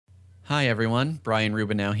Hi, everyone. Brian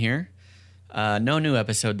Rubinow here. No new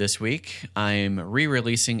episode this week. I'm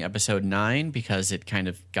re-releasing episode 9 because it kind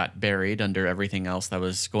of got buried under everything else that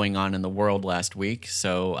was going on in the world last week,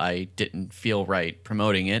 so I didn't feel right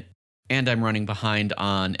promoting it. And I'm running behind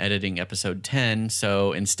on editing episode 10,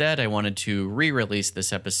 so instead I wanted to re-release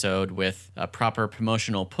this episode with a proper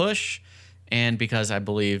promotional push, and because I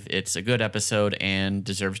believe it's a good episode and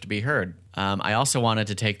deserves to be heard. I also wanted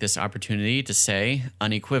to take this opportunity to say,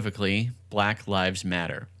 unequivocally, Black Lives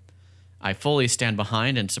Matter. I fully stand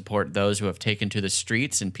behind and support those who have taken to the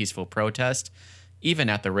streets in peaceful protest, even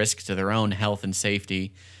at the risk to their own health and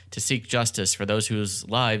safety, to seek justice for those whose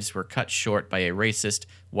lives were cut short by a racist,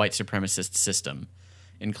 white supremacist system,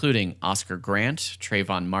 including Oscar Grant,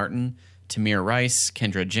 Trayvon Martin, Tamir Rice,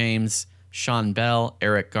 Kendra James, Sean Bell,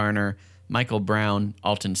 Eric Garner, Michael Brown,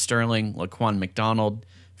 Alton Sterling, Laquan McDonald,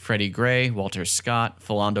 Freddie Gray, Walter Scott,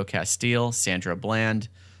 Philando Castile, Sandra Bland,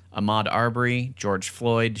 Ahmaud Arbery, George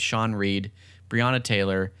Floyd, Sean Reed, Breonna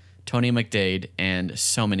Taylor, Tony McDade, and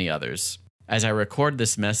so many others. As I record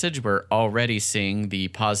this message, we're already seeing the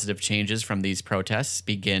positive changes from these protests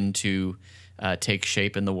begin to take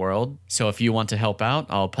shape in the world. So if you want to help out,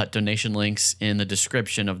 I'll put donation links in the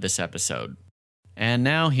description of this episode. And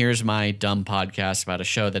now here's my dumb podcast about a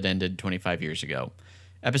show that ended 25 years ago.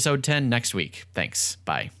 Episode 10 next week. Thanks.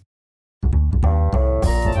 Bye.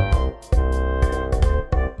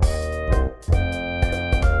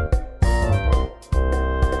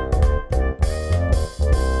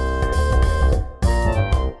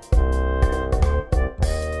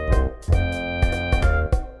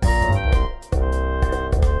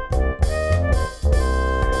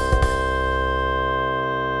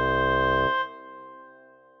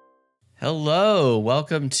 Hello,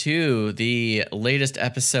 welcome to the latest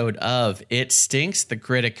episode of It Stinks, the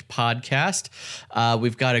Critic podcast.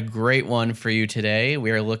 We've got a great one for you today.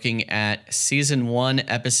 We are looking at Season 1,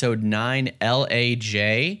 Episode 9,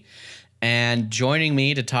 LAJ. And joining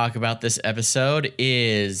me to talk about this episode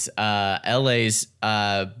is LA's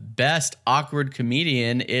best awkward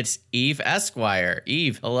comedian. It's Eve Esquire.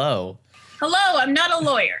 Eve, hello. Hello, I'm not a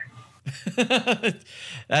lawyer.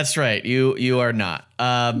 That's right, you are not.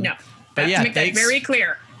 No. But yeah, to make that very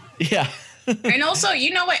clear. Yeah. And also,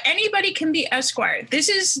 you know what? Anybody can be Esquire. This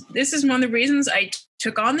is one of the reasons I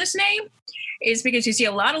took on this name, is because you see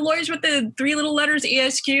a lot of lawyers with the 3 little letters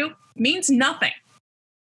ESQ. Means nothing.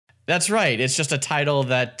 That's right. It's just a title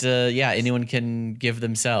that, anyone can give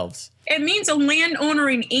themselves. It means a landowner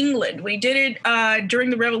in England. We did it during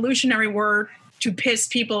the Revolutionary War to piss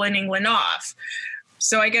people in England off.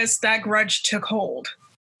 So I guess that grudge took hold.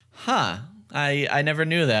 Huh. I never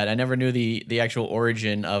knew that. I never knew the actual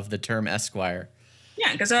origin of the term Esquire.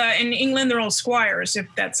 Yeah, because in England, they're all squires, if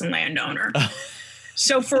that's a landowner.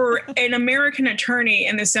 So for an American attorney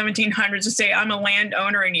in the 1700s to say, I'm a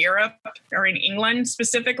landowner in Europe, or in England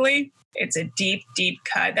specifically, it's a deep, deep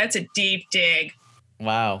cut. That's a deep dig.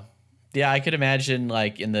 Wow. Yeah, I could imagine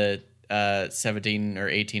like in the 17 or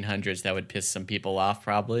 1800s, that would piss some people off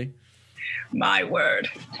probably. My word.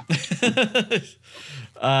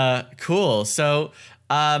 Cool. So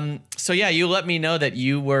yeah, you let me know that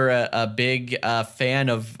you were a big fan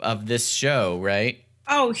of this show, right?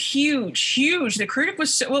 Oh, huge. The critic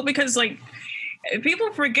was because like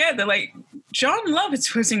people forget that like Jon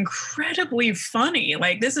Lovitz was incredibly funny.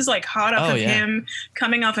 Like this is like hot off him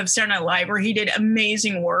coming off of Saturday Night Live, where he did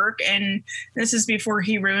amazing work, and this is before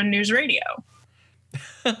he ruined news radio.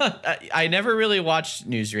 I never really watched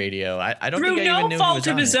news radio. I don't think I even knew he was on it. Through no fault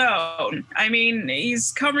of his own. I mean,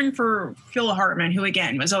 he's covering for Phil Hartman, who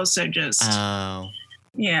again was also just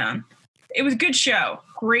yeah. It was a good show,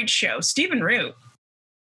 great show. Stephen Root,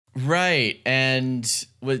 right? And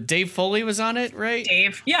Dave Foley was on it, right?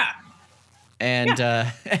 Dave, yeah. And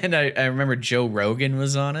and I remember Joe Rogan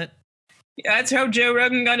was on it. Yeah, that's how Joe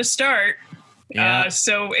Rogan got a start. Yeah.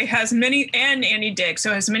 So it has many, and Andy Dick,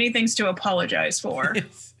 so it has many things to apologize for.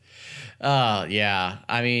 Yeah.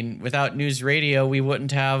 I mean, without news radio, we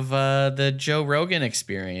wouldn't have the Joe Rogan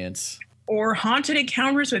experience. Or Haunted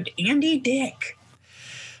Encounters with Andy Dick.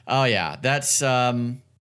 Oh, yeah. That's, I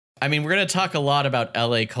mean, we're going to talk a lot about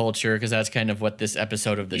LA culture because that's kind of what this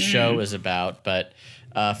episode of the show is about. But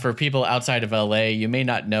for people outside of LA, you may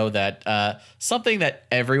not know that something that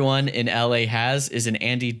everyone in LA has is an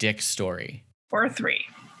Andy Dick story. Or 3.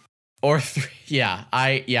 Yeah,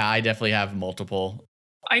 I definitely have multiple.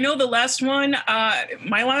 I know the last one,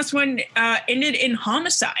 my last one ended in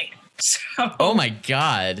homicide. So, oh my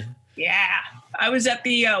God. Yeah. I was at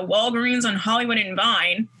the Walgreens on Hollywood and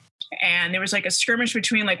Vine, And there was like a skirmish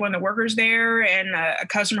between like one of the workers there and a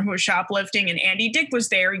customer who was shoplifting, and Andy Dick was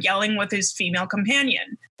there yelling with his female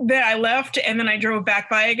companion. Then I left and then I drove back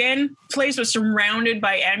by again. The place was surrounded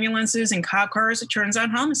by ambulances and cop cars. It turns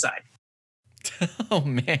out homicide. Oh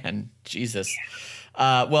man, Jesus.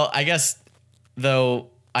 Well, I guess though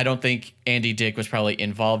I don't think Andy Dick was probably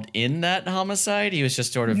involved in that homicide. He was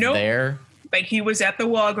just sort of there. But he was at the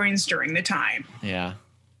Walgreens during the time. Yeah.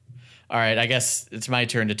 All right, I guess it's my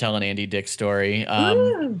turn to tell an Andy Dick story.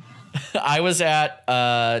 I was at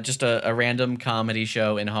just a random comedy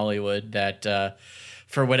show in Hollywood that,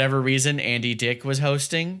 for whatever reason, Andy Dick was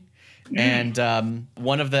hosting. And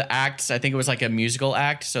one of the acts, I think it was like a musical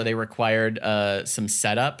act, so they required some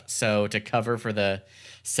setup. So to cover for the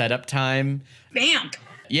setup time. Vamp.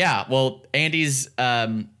 Yeah, well, Andy's...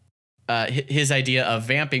 his idea of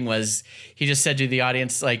vamping was he just said to the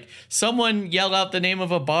audience, like, someone yell out the name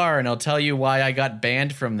of a bar and I'll tell you why I got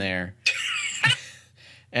banned from there.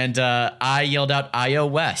 And I yelled out IO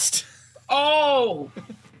West. Oh,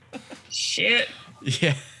 shit.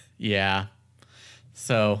 Yeah.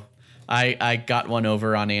 So I got one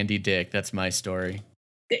over on Andy Dick. That's my story.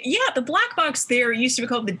 Yeah, the black box there used to be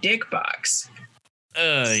called the Dick Box.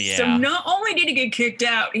 Yeah. So not only did he get kicked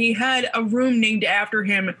out, he had a room named after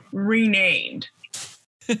him renamed.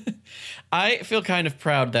 I feel kind of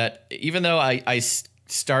proud that even though I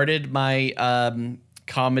started my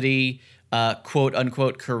comedy quote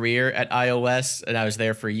unquote career at iOS, and I was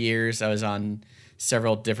there for years, I was on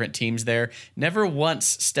several different teams there, never once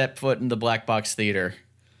stepped foot in the Black Box Theater.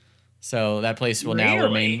 So that place will now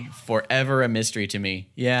remain forever a mystery to me.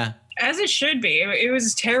 Yeah. As it should be. It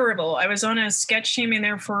was terrible. I was on a sketch team in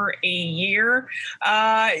there for a year.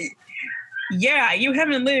 Yeah, you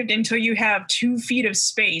haven't lived until you have 2 feet of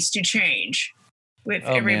space to change with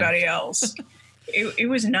everybody else. It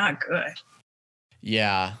was not good.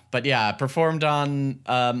 Yeah, but yeah, performed on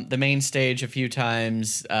the main stage a few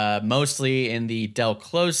times, mostly in the Del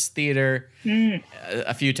Close Theater,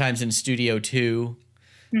 a few times in Studio 2.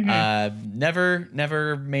 Mm-hmm.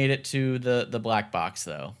 Never made it to the Black Box,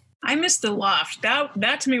 though. I missed the Loft.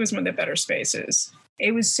 That to me was one of the better spaces.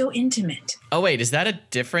 It was so intimate. Oh wait, is that a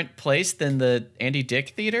different place than the Andy Dick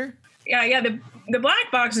Theater? Yeah. The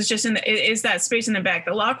Black Box is just is that space in the back.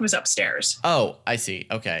 The Loft was upstairs. Oh, I see.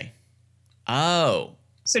 Okay. Oh.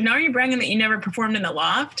 So now you're bragging that you never performed in the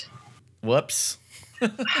Loft? Whoops.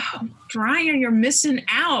 Wow, Brian, you're missing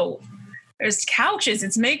out. There's couches.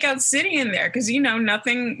 It's Makeout City in there because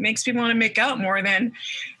nothing makes people want to make out more than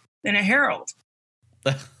a Harold.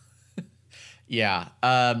 Yeah.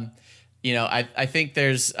 I think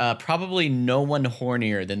there's probably no one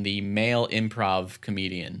hornier than the male improv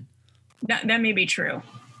comedian. That may be true.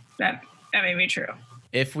 That may be true.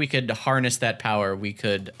 If we could harness that power, we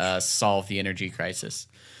could solve the energy crisis.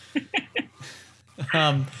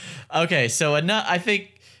 Okay, so I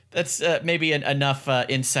think that's maybe enough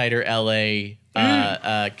insider LA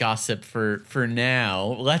gossip for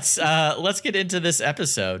now. Let's get into this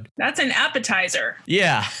episode. That's an appetizer.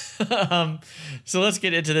 Yeah. So let's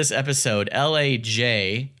get into this episode.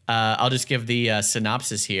 LAJ. I'll just give the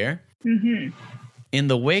synopsis here. Mm-hmm. In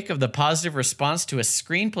the wake of the positive response to a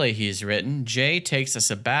screenplay he's written, Jay takes a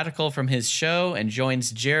sabbatical from his show and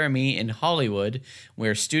joins Jeremy in Hollywood,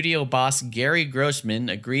 where studio boss Gary Grossman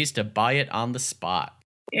agrees to buy it on the spot.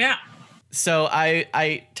 Yeah. So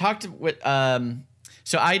I talked with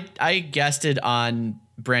I guested on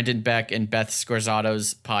Brandon Beck and Beth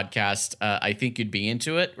Scorzato's podcast. I think you'd be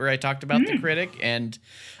into it, where I talked about The Critic, and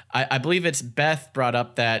I believe it's Beth brought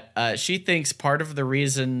up that she thinks part of the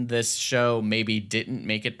reason this show maybe didn't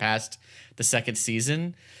make it past the second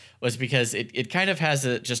season was because it kind of has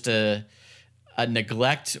just a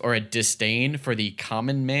neglect or a disdain for the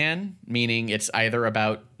common man, meaning it's either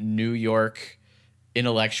about New York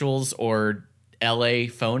intellectuals or LA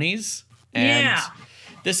phonies. And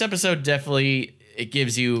this episode definitely, it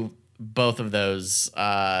gives you both of those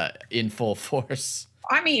in full force.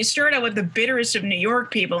 I mean, you start out with the bitterest of New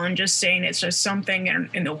York people and just saying it's just something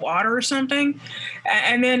in the water or something.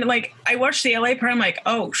 And then I watched the LA part, I'm like,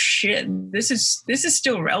 oh shit, this is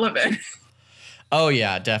still relevant. Oh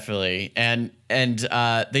yeah, definitely. And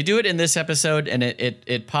they do it in this episode, and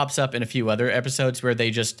it pops up in a few other episodes where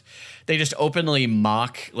they just openly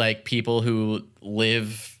mock people who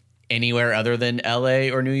live anywhere other than LA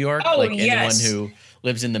or New York, anyone who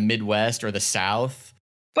lives in the Midwest or the South.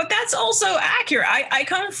 But that's also accurate. I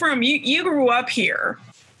come from you grew up here.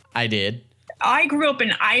 I did. I grew up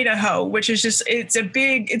in Idaho, which is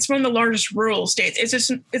it's one of the largest rural states.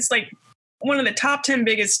 It's like one of the top 10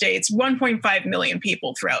 biggest states, 1.5 million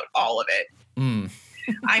people throughout all of it.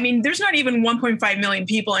 I mean, there's not even 1.5 million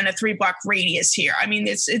people in a 3-block radius here. I mean,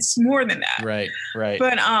 it's more than that. Right.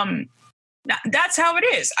 But that's how it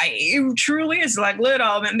is. It truly is like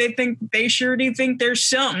little, and they sure do think there's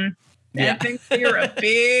something. Yeah. I think they're a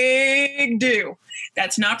big do.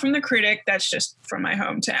 That's not from the critic. That's just from my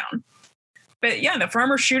hometown. But yeah, the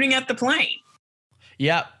farmer shooting at the plane.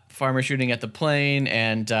 Yep. Farmer shooting at the plane.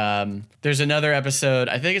 And there's another episode,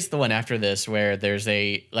 I think it's the one after this, where there's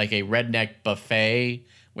a redneck buffet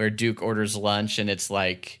where Duke orders lunch, and it's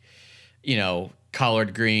like, you know,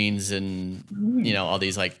 collard greens and, you know, all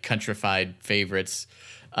these like countrified favorites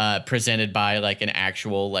presented by like an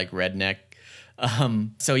actual like redneck.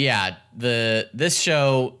 So yeah, this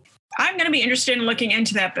show, I'm going to be interested in looking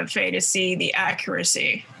into that buffet to see the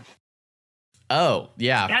accuracy. Oh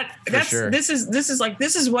yeah, that's sure. This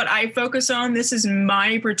is what I focus on. This is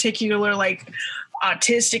my particular like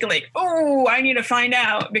autistic, like, oh, I need to find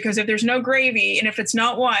out, because if there's no gravy and if it's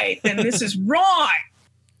not white, then this is wrong.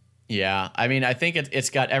 Yeah, I mean, I think it's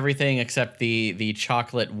got everything except the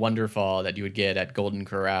chocolate Wonderfall that you would get at Golden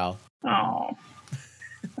Corral. Oh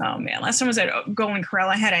man, last time I was at Golden Corral,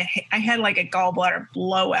 I had like a gallbladder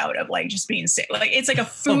blowout of like just being sick. Like it's like a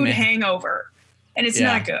food hangover, and it's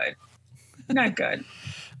not good. Not good.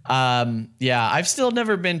 Yeah, I've still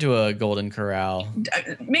never been to a Golden Corral.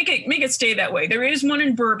 Make it stay that way. There is one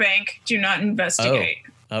in Burbank. Do not investigate.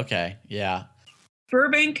 Oh, okay. Yeah.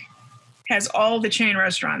 Burbank has all the chain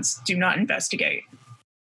restaurants. Do not investigate.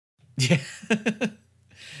 Yeah.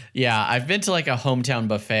 Yeah, I've been to like a hometown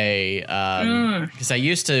buffet because I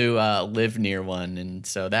used to live near one, and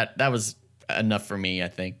so that was enough for me, I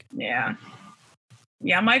think. Yeah.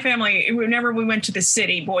 Yeah, my family, whenever we went to the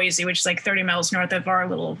city, Boise, which is like 30 miles north of our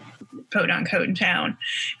little quote-unquote town,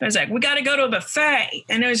 I was like, we got to go to a buffet.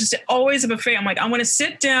 And it was just always a buffet. I'm like, I want to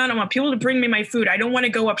sit down. I want people to bring me my food. I don't want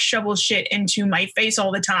to go up shovel shit into my face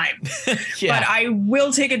all the time. Yeah. But I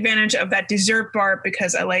will take advantage of that dessert bar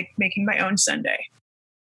because I like making my own sundae.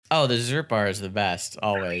 Oh, the dessert bar is the best,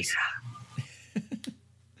 always.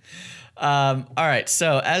 All right,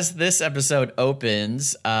 so as this episode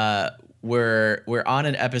opens, we're on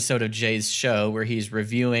an episode of Jay's show where he's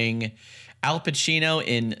reviewing Al Pacino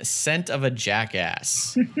in Scent of a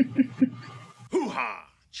Jackass. Hoo-ha!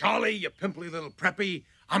 Charlie, you pimply little preppy,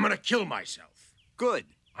 I'm gonna kill myself. Good.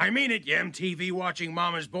 I mean it, you MTV watching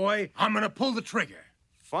mama's boy. I'm gonna pull the trigger.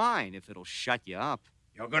 Fine, if it'll shut you up.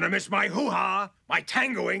 You're gonna miss my hoo-ha, my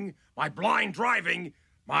tangoing, my blind driving,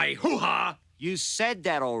 my hoo-ha. You said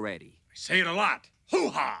that already. I say it a lot.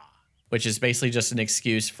 Hoo-ha! Which is basically just an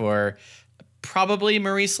excuse for probably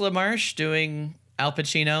Maurice LaMarche doing Al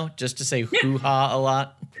Pacino, just to say hoo-ha a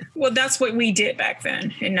lot. Well, that's what we did back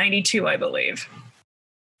then, in 92, I believe.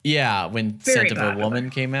 Yeah, when Very Scent of a Woman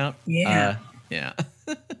came out. Yeah. Yeah.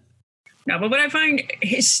 No, but what I find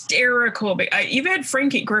hysterical, you've had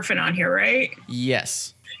Frankie Griffin on here, right?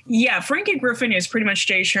 Yes. Yeah, Frankie Griffin is pretty much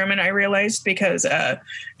Jay Sherman, I realized, because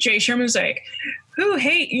Jay Sherman's like,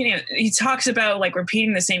 he talks about like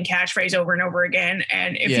repeating the same catchphrase over and over again.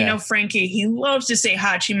 And if you know Frankie, he loves to say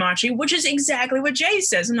hachi machi, which is exactly what Jay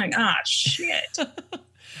says. I'm like, shit.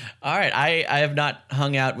 All right. I have not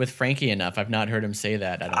hung out with Frankie enough. I've not heard him say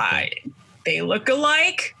that. I don't think. They look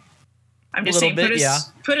alike. I'm just saying,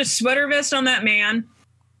 put a sweater vest on that man.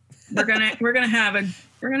 We're gonna have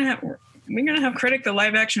Critic the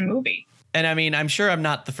live action movie. And I mean, I'm sure I'm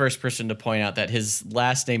not the first person to point out that his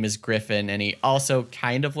last name is Griffin, and he also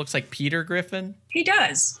kind of looks like Peter Griffin. He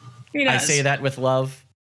does. I say that with love.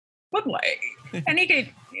 But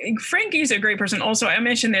Frankie's a great person. Also, I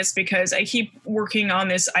mention this because I keep working on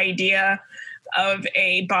this idea of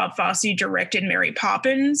a Bob Fosse directed Mary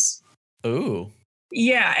Poppins. Ooh.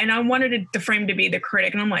 Yeah, and I wanted the frame to be the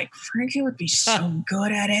critic, and I'm like, Frankie would be so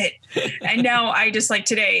good at it. And now I just like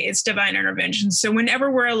today, it's Divine Intervention. So whenever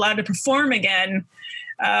we're allowed to perform again,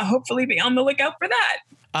 hopefully be on the lookout for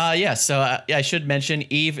that. Yeah, so I should mention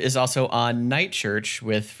Eve is also on Night Church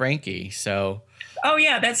with Frankie. So. Oh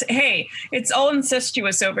yeah, it's all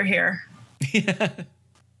incestuous over here.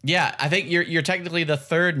 Yeah, I think you're technically the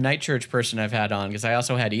third Night Church person I've had on, because I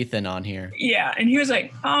also had Ethan on here. Yeah, and he was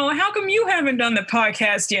like, "Oh, how come you haven't done the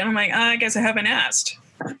podcast yet?" I'm like, I guess I haven't asked.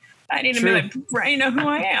 I need to be like, right, know who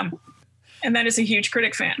I am, and that is a huge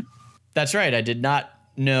Critic fan. That's right. I did not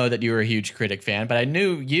know that you were a huge Critic fan, but I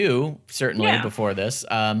knew you certainly before this.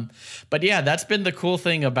 But yeah, that's been the cool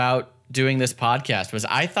thing about doing this podcast was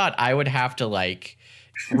I thought I would have to like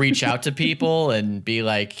reach out to people and be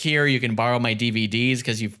like, here, you can borrow my DVDs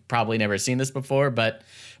because you've probably never seen this before. But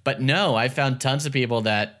no, I found tons of people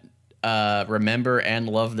that remember and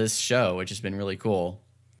love this show, which has been really cool.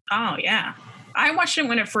 Oh, yeah. I watched it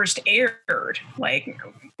when it first aired, like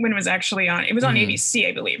when it was actually on. It was on ABC,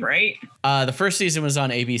 I believe, right? The first season was on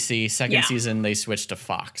ABC. Second season, they switched to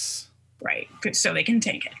Fox. Right, so they can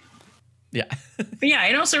take it. Yeah. But yeah,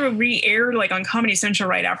 it also re-aired like on Comedy Central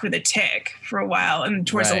right after The Tick for a while and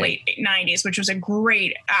towards the late 90s, which was a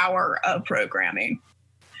great hour of programming.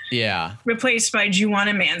 Yeah. Replaced by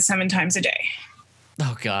Juwanna Mann 7 times a day.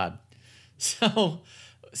 Oh, God. So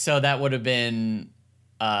that would have been...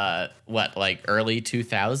 what, like early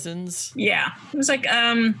 2000s? Yeah. It was like,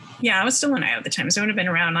 I was still an IO at the time. So it would have been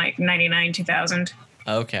around like 99, 2000.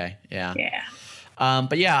 Okay. Yeah. Yeah.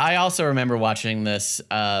 But yeah, I also remember watching this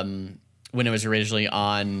when it was originally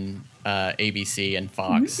on ABC and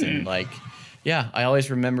Fox. And like, yeah, I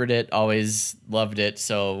always remembered it, always loved it.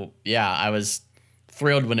 So yeah, I was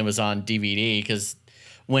thrilled when it was on DVD because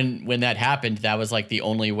when that happened, that was like the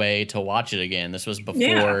only way to watch it again. This was before,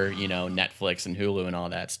 Netflix and Hulu and all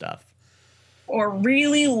that stuff. Or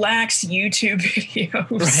really lax YouTube videos.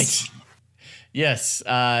 Right. Yes.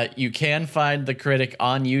 You can find The Critic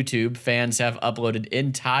on YouTube. Fans have uploaded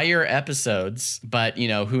entire episodes, but,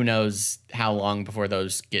 who knows how long before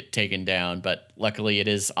those get taken down. But luckily it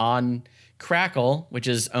is on Crackle, which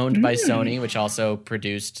is owned by Sony, which also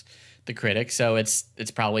produced The Critic. So it's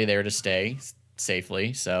probably there to stay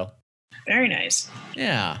safely. So very nice.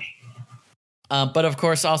 Yeah. But of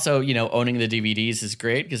course, also, owning the DVDs is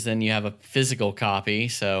great because then you have a physical copy.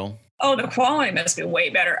 So. Oh, the quality must be way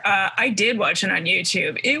better. I did watch it on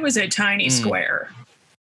YouTube. It was a tiny square.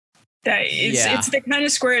 It's the kind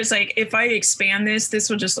of square. It's like if I expand this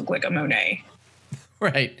will just look like a Monet.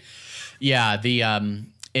 Right. Yeah. The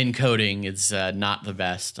encoding is not the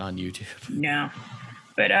best on YouTube. No.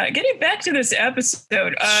 But getting back to this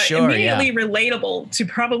episode, immediately relatable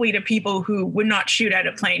to people who would not shoot at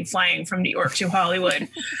a plane flying from New York to Hollywood.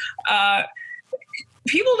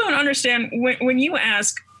 People don't understand when you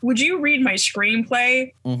ask, would you read my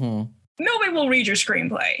screenplay? Mm-hmm. Nobody will read your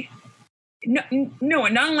screenplay. No,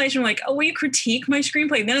 not unless you're like, oh, will you critique my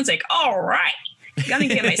screenplay? Then it's like, all right, gotta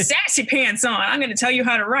get my sassy pants on. I'm going to tell you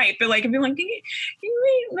how to write. But like, if you're like, can you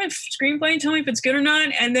read my screenplay and tell me if it's good or not?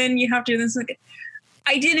 And then you have to, this like,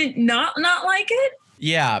 I didn't not like it.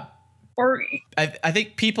 Yeah. Or I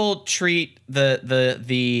think people treat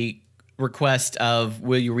the request of,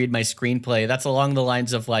 will you read my screenplay? That's along the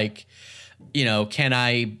lines of like, can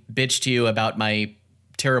I bitch to you about my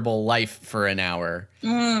terrible life for an hour?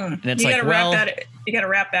 And it's like, you got to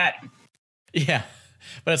wrap that. Yeah.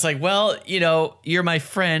 But it's like, well, you're my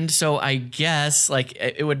friend. So I guess like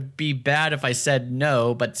it would be bad if I said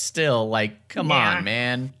no, but still like, come on,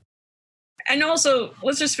 man. And also,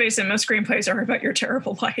 let's just face it, most screenplays are about your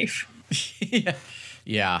terrible life.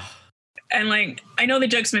 Yeah. And like, I know the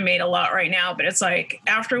joke's been made a lot right now, but it's like,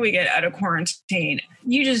 after we get out of quarantine,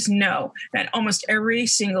 you just know that almost every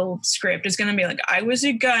single script is going to be like, I was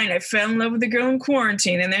a guy and I fell in love with a girl in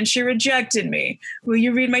quarantine and then she rejected me. Will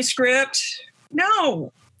you read my script?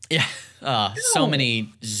 No. Yeah. So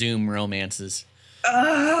many Zoom romances.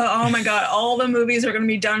 Oh my God. All the movies are going to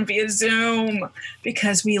be done via Zoom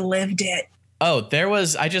because we lived it. Oh,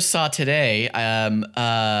 I just saw today,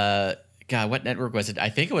 God, what network was it? I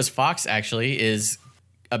think it was Fox actually is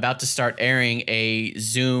about to start airing a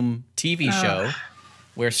Zoom TV show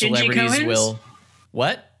where celebrities will,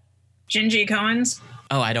 what? Gingy Cohen's?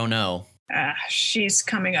 Oh, I don't know. She's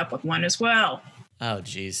coming up with one as well. Oh,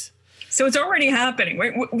 geez. So it's already happening.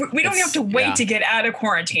 We don't have to wait to get out of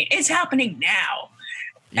quarantine. It's happening now.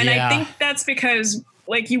 And I think that's because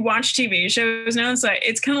like you watch TV shows now,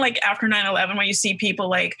 it's kind of like after 9/11 when you see people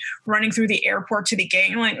like running through the airport to the gate.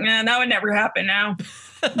 You're like, nah, that would never happen now.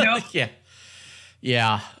 Nope.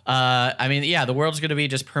 Yeah. I mean, the world's going to be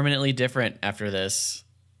just permanently different after this.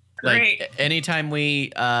 Great. Like anytime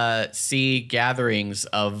we see gatherings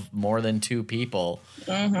of more than 2 people,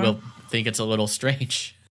 we'll think it's a little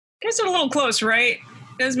strange. It's a little close, right?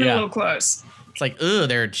 It's been a little close. It's like,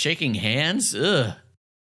 they're shaking hands. Ugh.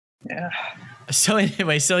 Yeah. So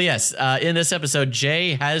anyway, yes, in this episode,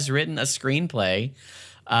 Jay has written a screenplay.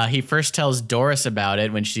 He first tells Doris about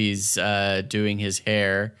it when she's doing his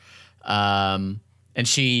hair. And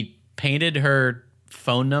she painted her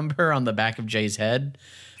phone number on the back of Jay's head.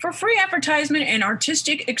 For free advertisement and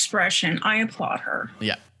artistic expression, I applaud her.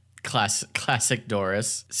 Yeah, classic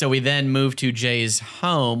Doris. So we then move to Jay's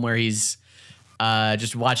home where he's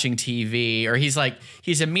just watching TV, or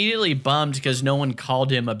he's immediately bummed because no one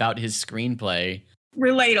called him about his screenplay.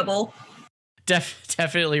 Relatable.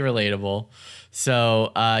 Definitely relatable.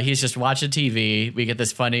 So he's just watching TV. We get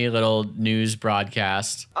this funny little news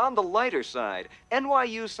broadcast. On the lighter side,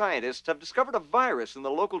 NYU scientists have discovered a virus in the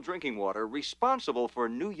local drinking water responsible for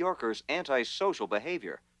New Yorkers' antisocial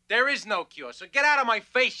behavior. There is no cure, so get out of my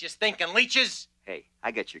face, you stinking leeches. Hey,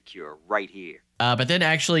 I got your cure right here. But then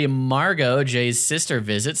actually Margot, Jay's sister,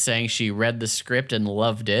 visits, saying she read the script and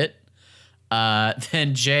loved it.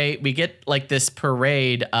 Then Jay, we get like this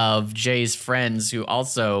parade of Jay's friends who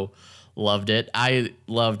also loved it. I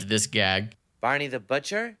loved this gag. Barney the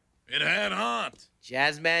Butcher? It had heart.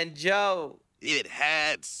 Jazzman Joe? It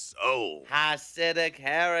had soul. Hasidic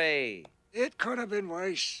Harry? It could have been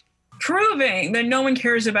worse. Proving that no one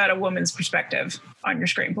cares about a woman's perspective on your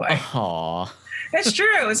screenplay. Aww. That's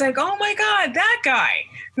true. It's like, oh my God, that guy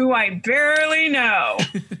who I barely know.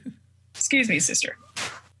 Excuse me, sister.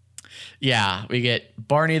 Yeah, we get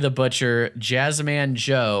Barney the Butcher, Jazzman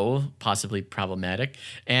Joe, possibly problematic,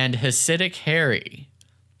 and Hasidic Harry,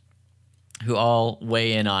 who all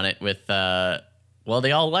weigh in on it with, well,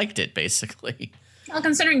 they all liked it, basically. Well,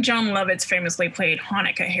 considering John Lovitz famously played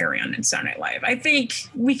Hanukkah Harry on Saturday Night Live, I think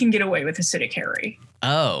we can get away with Hasidic Harry.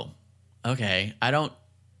 Oh, okay.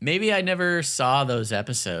 Maybe I never saw those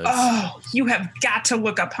episodes. Oh, you have got to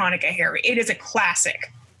look up Hanukkah Harry. It is a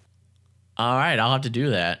classic. All right, I'll have to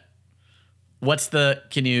do that.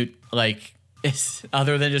 Can you, like,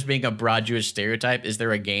 other than just being a broad Jewish stereotype, is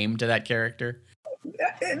there a game to that character?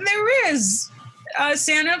 There is.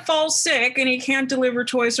 Santa falls sick and he can't deliver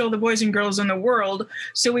toys to all the boys and girls in the world,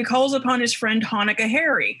 so he calls upon his friend Hanukkah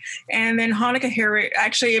Harry. And then Hanukkah Harry,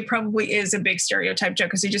 actually, it probably is a big stereotype joke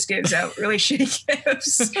because he just gives out really shitty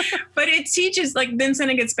gifts. But it teaches, like, then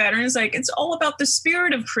Santa gets better and it's like, it's all about the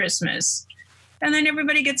spirit of Christmas. And then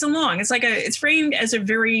everybody gets along. It's like it's framed as a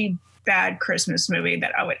very bad Christmas movie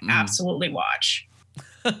that I would absolutely watch.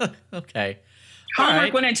 Okay.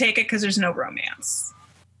 Hallmark wouldn't take it because there's no romance.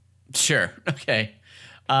 Sure. Okay.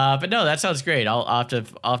 But no, that sounds great. I'll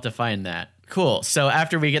have to find that. Cool. So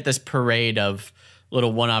after we get this parade of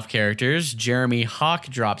little one-off characters, Jeremy Hawk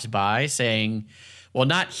drops by saying, well,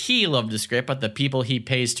 not he loved the script, but the people he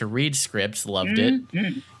pays to read scripts loved it.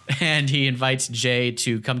 And he invites Jay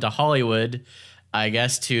to come to Hollywood, I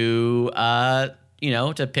guess, to,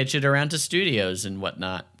 to pitch it around to studios and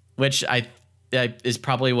whatnot, which is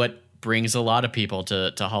probably what brings a lot of people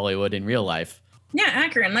to Hollywood in real life. Yeah,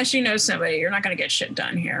 accurate. Unless you know somebody, you're not going to get shit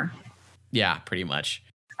done here. Yeah, pretty much.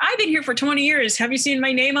 I've been here for 20 years. Have you seen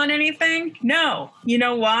my name on anything? No. You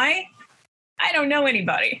know why? I don't know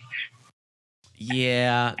anybody.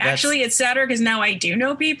 Yeah. Actually, it's sadder because now I do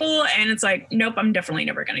know people, and it's like, nope, I'm definitely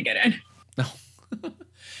never going to get in. No.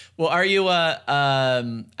 Well, are you, I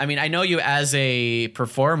mean, I know you as a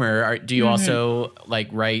performer. Do you also, like,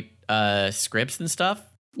 write scripts and stuff?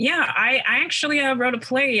 Yeah, I actually wrote a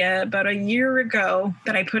play about a year ago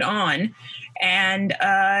that I put on, and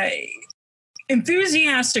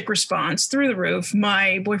enthusiastic response through the roof.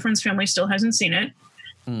 My boyfriend's family still hasn't seen it,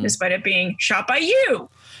 despite it being shot by you.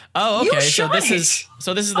 Oh, okay. So this is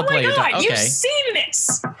the play. Oh my God, okay. You've seen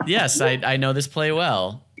this. Yes, I know this play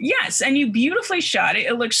well. Yes, and you beautifully shot it.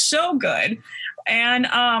 It looks so good,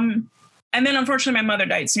 and then, unfortunately, my mother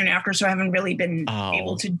died soon after, so I haven't really been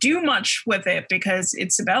able to do much with it because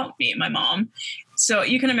it's about me and my mom. So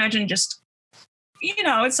you can imagine just,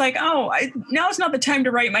 it's like, now it's not the time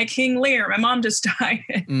to write my King Lear. My mom just died.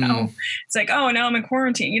 It's like, now I'm in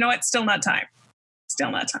quarantine. You know what? Still not time.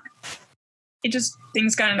 It just,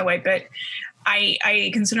 things got in the way, but I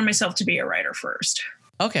consider myself to be a writer first.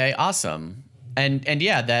 Okay, awesome. And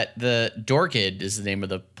yeah, that the Dorkid is the name of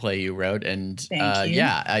the play you wrote. And Thank you.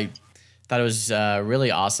 Yeah, I thought it was really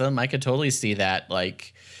awesome. I could totally see that,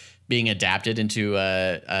 like, being adapted into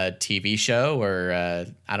a TV show or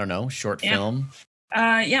I don't know, short film.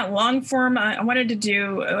 Long form. I wanted to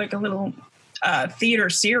do like a little theater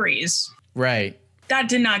series. Right. That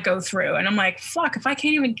did not go through, and I'm like, fuck! If I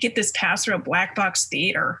can't even get this passed through a black box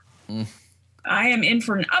theater, I am in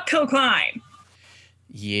for an uphill climb.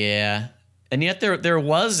 Yeah. And yet there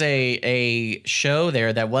was a show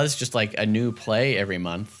there that was just like a new play every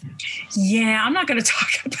month. Yeah, I'm not going to talk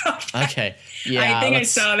about that. Okay. Yeah. I think I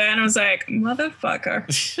saw that and I was like, motherfucker.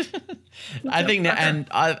 I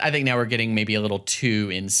think now we're getting maybe a little too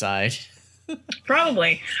inside.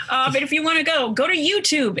 Probably. But if you want to go to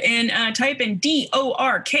YouTube and type in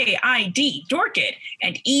DORKID, Dorkid,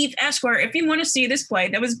 and Eve Esquire if you want to see this play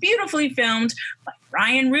that was beautifully filmed by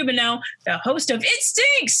Ryan Rubino, the host of It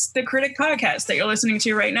Stinks, the Critic podcast that you're listening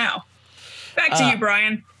to right now. Back to you,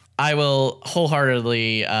 Brian. I will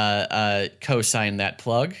wholeheartedly co-sign that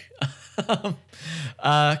plug.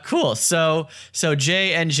 Cool. So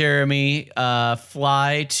Jay and Jeremy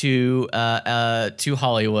fly to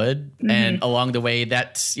Hollywood, and along the way,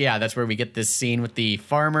 that's where we get this scene with the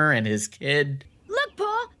farmer and his kid. Look,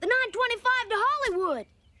 Pa, the 925 to Hollywood.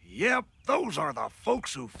 Yep, those are the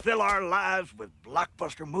folks who fill our lives with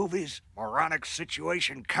blockbuster movies, moronic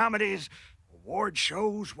situation comedies, award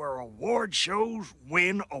shows where award shows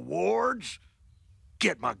win awards.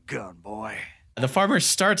 Get my gun, boy. The farmer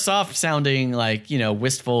starts off sounding like,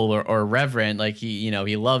 wistful or reverent, like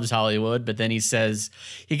he loves Hollywood, but then he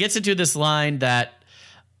gets into this line that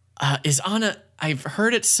I've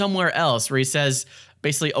heard it somewhere else, where he says,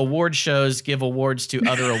 basically, award shows give awards to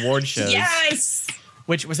other award shows. Yes!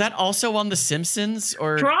 Which, was that also on The Simpsons?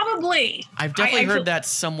 Or Probably. I've definitely heard that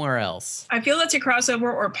somewhere else. I feel that's a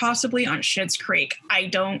crossover, or possibly on Schitt's Creek. I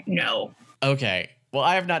don't know. Okay. Well,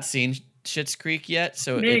 I have not seen Schitt's Creek yet,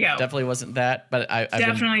 so it definitely wasn't that. But I've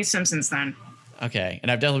definitely Simpsons then. Okay,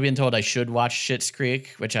 and I've definitely been told I should watch Schitt's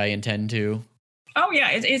Creek, which I intend to. Oh yeah,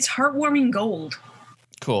 it's heartwarming gold.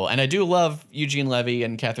 Cool, and I do love Eugene Levy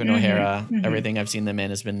and Catherine O'Hara. Everything I've seen them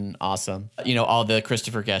in has been awesome. All the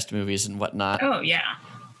Christopher Guest movies and whatnot. Oh yeah,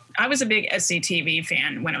 I was a big SCTV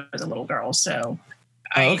fan when I was a little girl, so.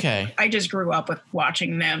 I just grew up with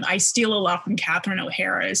watching them. I steal a lot from Catherine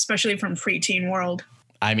O'Hara, especially from Preteen World.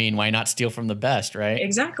 I mean, why not steal from the best, right?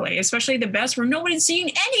 Exactly. Especially the best where nobody's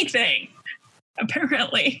seeing anything,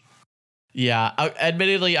 apparently. Yeah.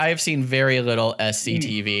 Admittedly, I have seen very little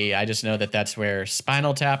SCTV. I just know that that's where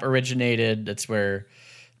Spinal Tap originated. That's where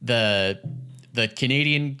the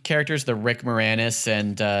Canadian characters, the Rick Moranis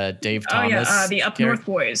and Dave Thomas. Oh, yeah. The Up North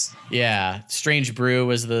Boys. Yeah. Strange Brew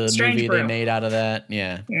was the movie they made out of that.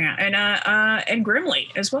 Yeah. Yeah. And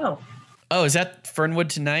Grimley as well. Oh, is that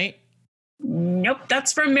Fernwood Tonight? Nope,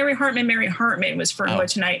 that's from Mary Hartman. Mary Hartman was Fernwood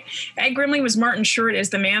Tonight. Ed Grimley was Martin Short as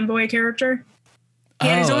the man boy character. He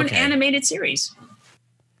had his own animated series.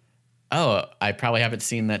 Oh, I probably haven't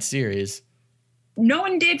seen that series. No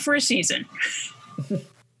one did for a season.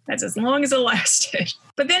 That's as long as it lasted.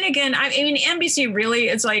 But then again, I mean, NBC really,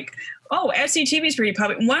 it's like, SCTV is pretty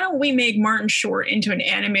public. Why don't we make Martin Short into an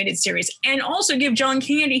animated series and also give John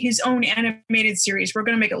Candy his own animated series? We're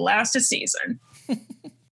going to make it last a season.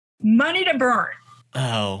 Money to burn.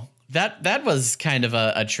 Oh, that was kind of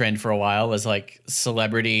a trend for a while, was like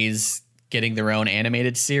celebrities getting their own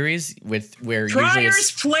animated series where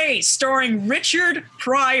Pryor's Place, starring Richard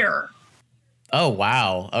Pryor. Oh,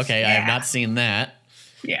 wow. Okay, yeah. I have not seen that.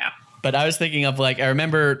 Yeah. But I was thinking of, I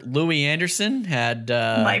remember Louis Anderson had...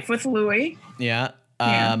 Life with Louis. Yeah.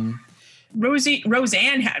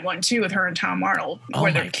 Roseanne had one, too, with her and Tom Arnold,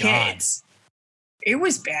 where they're kids. It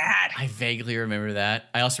was bad. I vaguely remember that.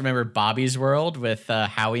 I also remember Bobby's World with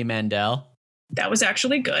Howie Mandel. That was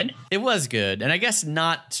actually good. It was good. And I guess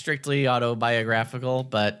not strictly autobiographical,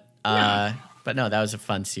 but no, that was a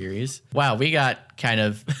fun series. Wow, we got kind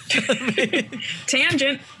of...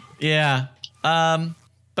 Tangent. Yeah.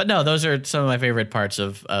 But no, those are some of my favorite parts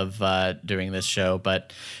of doing this show.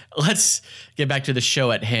 But let's get back to the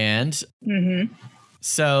show at hand. Mm-hmm.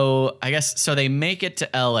 So they make it to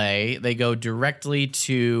LA. They go directly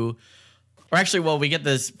to, we get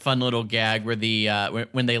this fun little gag where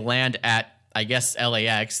when they land at, I guess,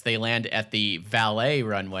 LAX, they land at the valet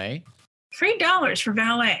runway. $3 for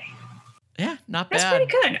valet. Yeah, not bad. That's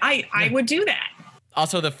pretty good. I would do that.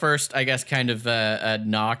 Also, the first, I guess, kind of a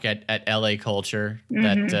knock at LA culture.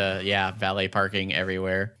 That valet parking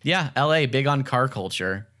everywhere. Yeah, LA big on car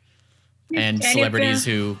culture. And celebrities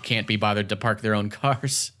who can't be bothered to park their own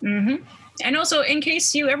cars. Mm-hmm. And also, in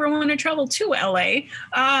case you ever want to travel to LA,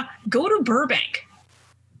 go to Burbank.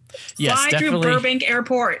 Yes, fly through Burbank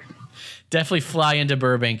Airport. Definitely fly into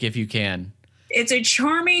Burbank if you can. It's a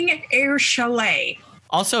charming air chalet.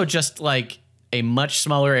 Also, just like a much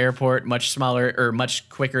smaller airport, much smaller or much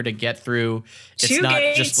quicker to get through. It's not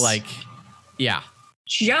just like, yeah.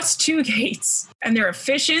 Just 2 gates, and they're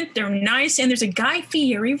efficient, they're nice, and there's a Guy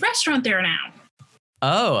Fieri restaurant there now.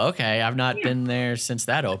 Oh, okay. I've not been there since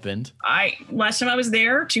that opened. Last time I was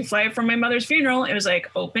there to fly from my mother's funeral, it was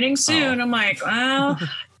like opening soon. I'm like, well,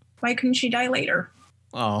 why couldn't she die later?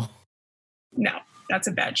 Oh. No, that's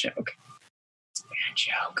a bad joke. It's a bad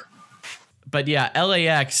joke. But yeah,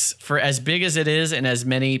 LAX, for as big as it is and as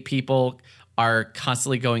many people are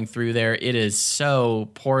constantly going through there, it is so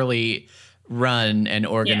poorly run and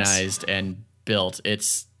organized and built.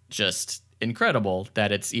 It's just incredible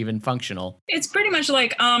that it's even functional. It's pretty much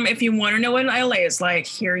like, if you want to know what LA is like,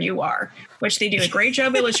 here you are, which they do a great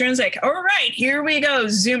job illustrating. It's like, all right, here we go.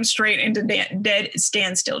 Zoom straight into dead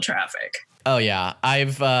standstill traffic. Oh yeah.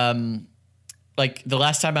 I've, like the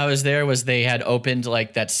last time I was there was they had opened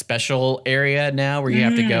like that special area now where you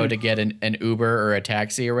have to go to get an Uber or a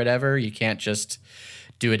taxi or whatever. You can't just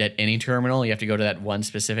do it at any terminal. You have to go to that one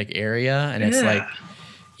specific area. And it's like,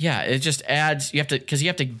 yeah, it just adds, because you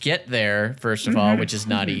have to get there, first of all, which is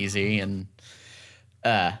not easy. And,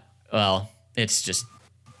 well, it's just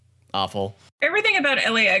awful. Everything about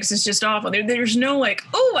LAX is just awful. There's no like,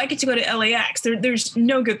 oh, I get to go to LAX. There's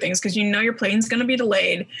no good things because you know your plane's going to be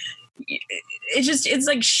delayed. It's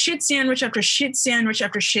like shit sandwich after shit sandwich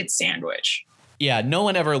after shit sandwich. Yeah, no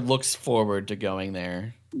one ever looks forward to going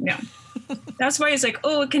there. No. That's why it's like,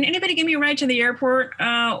 oh, can anybody give me a ride to the airport?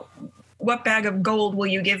 What bag of gold will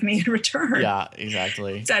you give me in return? Yeah,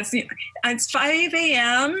 exactly. It's 5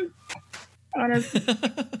 a.m.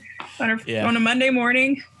 on a Monday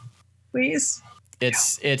morning. Please.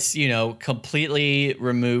 It's completely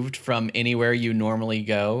removed from anywhere you normally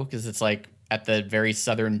go because it's like at the very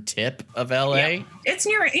southern tip of LA. Yeah. It's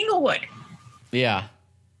near Inglewood. Yeah.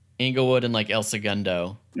 Inglewood and like El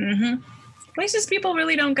Segundo. Mm-hmm. Places people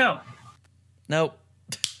really don't go. Nope.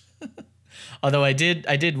 Although I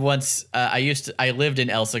did once. I lived in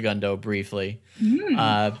El Segundo briefly.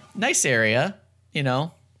 Nice area,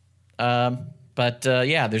 but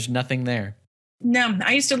yeah, there's nothing there. No,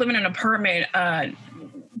 I used to live in an apartment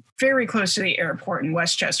very close to the airport in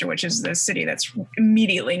Westchester, which is the city that's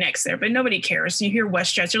immediately next there. But nobody cares. You hear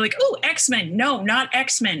Westchester, like, oh, X-Men. No, not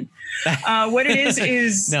X-Men. What it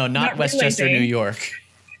is no, not Westchester, New York.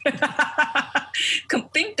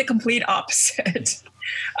 Think the complete opposite.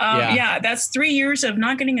 Yeah, that's 3 years of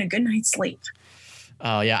not getting a good night's sleep.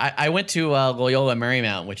 Oh, yeah. I went to Loyola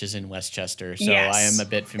Marymount, which is in Westchester. So yes, I am a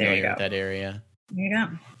bit familiar with that area. There you go.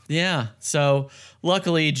 Yeah. So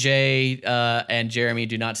luckily, Jay and Jeremy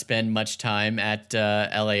do not spend much time at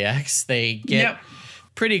LAX. They get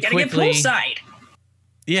pretty quickly. Get poolside.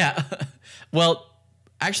 Yeah. Well,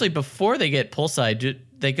 actually, before they get poolside,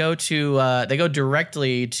 they go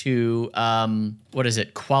directly to what is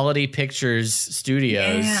it? Quality Pictures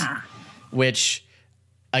Studios. Yeah. Which,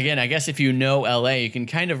 again, I guess if you know LA, you can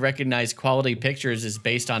kind of recognize Quality Pictures is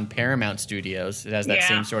based on Paramount Studios. It has that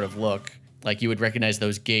same sort of look. Like you would recognize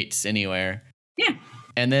those gates anywhere. Yeah.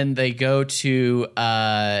 And then they go to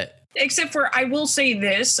except for, I will say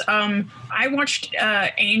this, I watched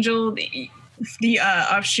Angel, the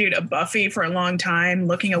offshoot of Buffy for a long time,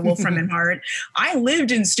 looking at Wolfram and Hart. I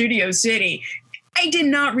lived in Studio City. I did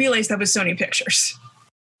not realize that was Sony Pictures.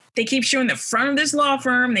 They keep showing the front of this law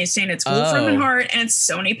firm. They saying it's Wolfram and Hart and it's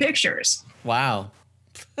Sony Pictures. Wow.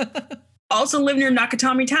 Also lived near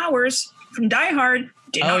Nakatomi Towers from Die Hard.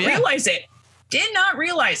 Did not realize it. Did not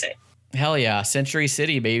realize it. Hell yeah. Century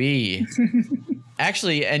City, baby.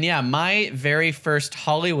 Actually, and yeah, my very first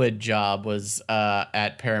Hollywood job was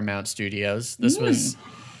at Paramount Studios. This was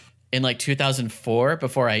in like 2004,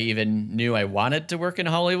 before I even knew I wanted to work in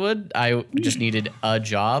Hollywood. I just needed a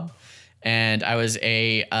job. And I was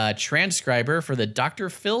a transcriber for the Dr.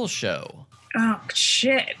 Phil show. Oh,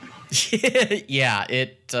 shit. Yeah,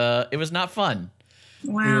 it was not fun.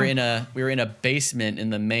 Wow. We were in a basement in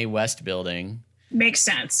the Mae West building. Makes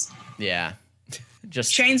sense. Yeah.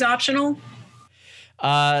 Just chains optional?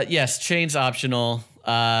 Yes, chains optional.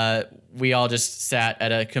 We all just sat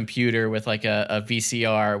at a computer with like a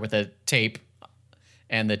VCR with a tape,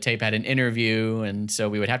 and the tape had an interview, and so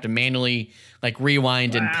we would have to manually like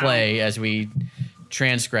rewind and play as we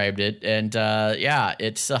transcribed it, and yeah,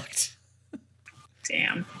 it sucked.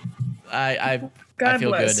 Damn. I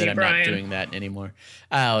feel good that I'm not doing that anymore.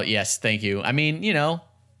 Oh, yes, thank you. I mean,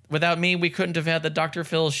 without me, we couldn't have had the Dr.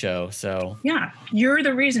 Phil show, so. Yeah, you're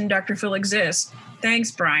the reason Dr. Phil exists.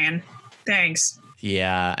 Thanks, Brian. Thanks.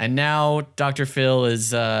 Yeah, and now Dr. Phil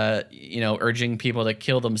is, urging people to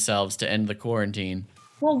kill themselves to end the quarantine.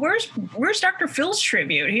 Well, where's Dr. Phil's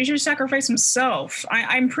tribute? He should sacrifice himself.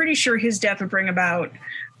 I'm pretty sure his death would bring about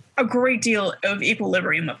a great deal of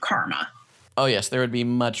equilibrium of karma. Oh, yes, there would be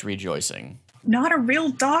much rejoicing. Not a real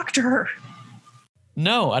doctor.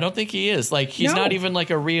 No, I don't think he is. Like, he's not even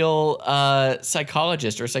like a real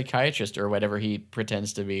psychologist or psychiatrist or whatever he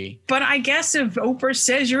pretends to be. But I guess if Oprah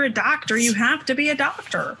says you're a doctor, you have to be a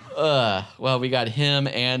doctor. Well, we got him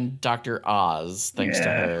and Dr. Oz, thanks to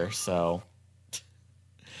her, so.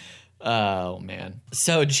 Oh, man.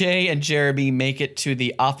 So Jay and Jeremy make it to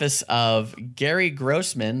the office of Gary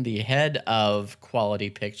Grossman, the head of Quality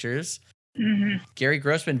Pictures. Mm-hmm. Gary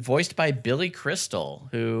Grossman, voiced by Billy Crystal,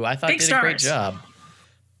 who I thought did a great job.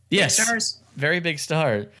 Yes, big stars. Very big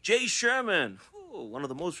star. Jay Sherman, one of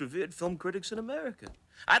the most revered film critics in America.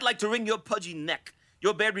 I'd like to wring your pudgy neck.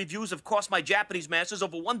 Your bad reviews have cost my Japanese masters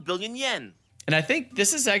over 1 billion yen. And I think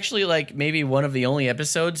this is actually like maybe one of the only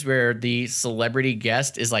episodes where the celebrity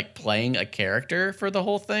guest is like playing a character for the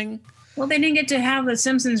whole thing. Well, they didn't get to have the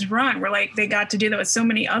Simpsons run where like they got to do that with so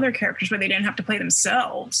many other characters where they didn't have to play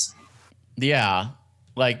themselves. Yeah.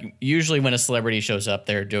 Like usually when a celebrity shows up,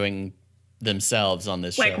 they're doing themselves on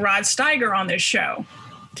this show. Like Rod Steiger on this show.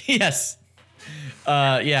 Yes.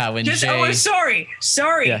 When sorry.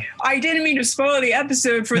 Yeah. I didn't mean to spoil the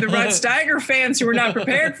episode for the Rod Steiger fans who were not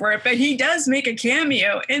prepared for it, but he does make a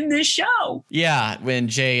cameo in this show. Yeah, when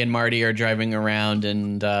Jay and Marty are driving around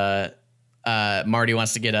and Marty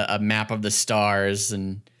wants to get a map of the stars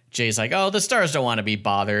and Jay's like, oh, the stars don't want to be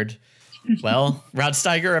bothered. Well, Rod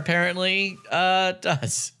Steiger apparently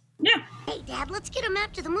does. Yeah. Hey, Dad, let's get a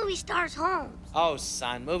map to the movie stars' homes. Oh,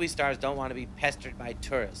 son, movie stars don't want to be pestered by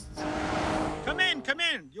tourists. Come in.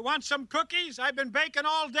 You want some cookies? I've been baking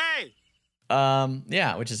all day.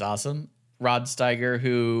 Yeah, which is awesome. Rod Steiger,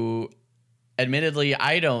 who admittedly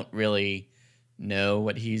I don't really know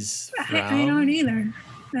what he's from. I don't either.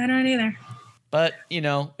 But,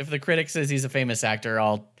 if the critic says he's a famous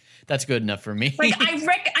actor, that's good enough for me. Like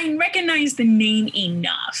I recognize the name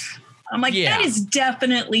enough. I'm like, Yeah. that is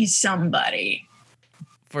definitely somebody.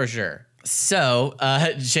 For sure. So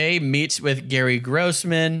Jay meets with Gary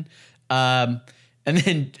Grossman. And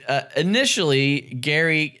then initially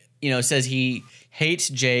Gary, says he hates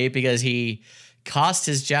Jay because he cost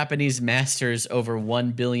his Japanese masters over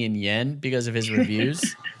 1 billion yen because of his reviews,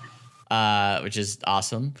 which is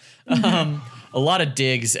awesome. A lot of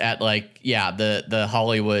digs at the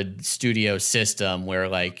Hollywood studio system where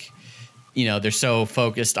they're so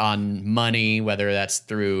focused on money, whether that's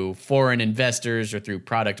through foreign investors or through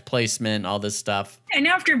product placement, all this stuff. And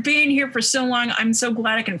after being here for so long, I'm so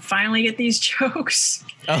glad I can finally get these jokes.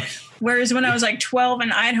 Oh. Whereas when I was like 12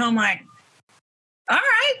 in Idaho, I'm like, all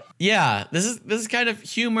right. Yeah, this is kind of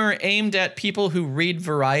humor aimed at people who read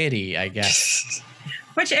Variety, I guess.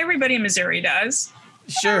 Which everybody in Missouri does.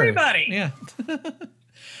 Sure. Everybody. Yeah.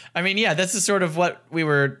 I mean, yeah, this is sort of what we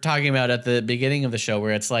were talking about at the beginning of the show,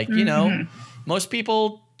 where it's like, most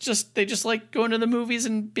people just like going to the movies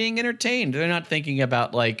and being entertained. They're not thinking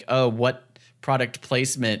about what product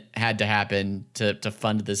placement had to happen to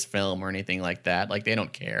fund this film or anything like that. Like, they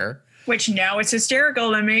don't care. Which now it's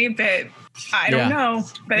hysterical to me, but I don't know.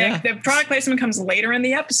 But the product placement comes later in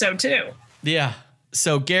the episode, too. Yeah.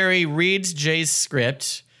 So Gary reads Jay's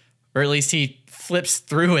script, or at least he flips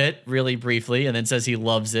through it really briefly and then says he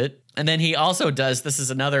loves it. And then he also does, this is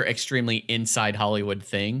another extremely inside Hollywood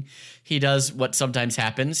thing. He does what sometimes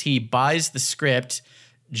happens. He buys the script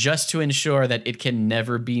just to ensure that it can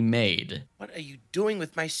never be made. What are you doing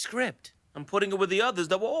with my script? I'm putting it with the others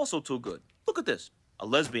that were also too good. Look at this. A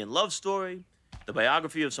lesbian love story, the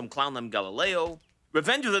biography of some clown named Galileo,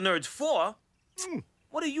 Revenge of the Nerds 4.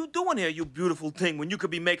 What are you doing here, you beautiful thing, when you could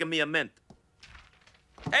be making me a mint?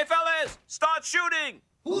 Hey, fellas, start shooting!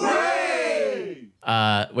 Hooray!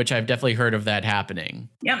 Which I've definitely heard of that happening.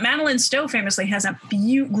 Yeah, Madeline Stowe famously has a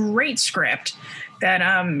great script that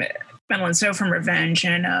Madeline Stowe from Revenge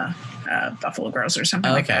and Buffalo Girls or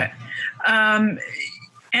something like that.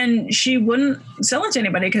 And she wouldn't sell it to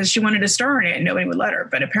anybody because she wanted to star in it and nobody would let her.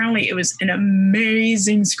 But apparently it was an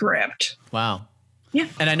amazing script. Wow. Yeah.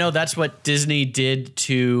 And I know that's what Disney did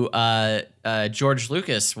to George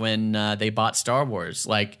Lucas when they bought Star Wars.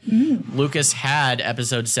 Lucas had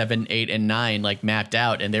episode 7, 8, and 9 mapped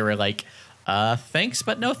out, and they were like, thanks,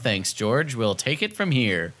 but no thanks, George. We'll take it from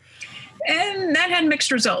here. And that had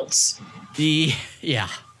mixed results. Yeah.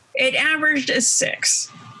 It averaged a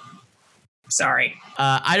 6. Sorry.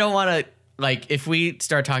 I don't want to, if we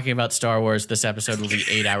start talking about Star Wars, this episode will be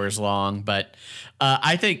 8 hours long. But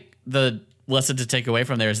I think the lesson to take away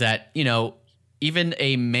from there is that, even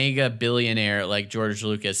a mega billionaire like George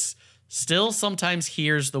Lucas still sometimes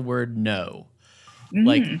hears the word no.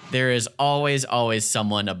 There is always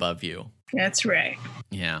someone above you. That's right.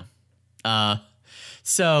 Yeah.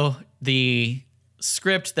 So the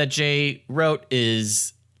script that Jay wrote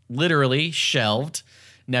is literally shelved,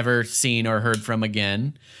 never seen or heard from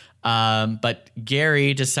again. But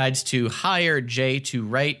Gary decides to hire Jay to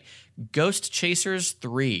write Ghost Chasers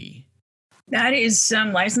 3. That is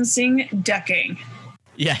some licensing ducking.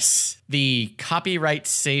 Yes. The copyright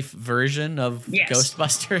safe version of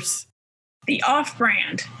Ghostbusters. The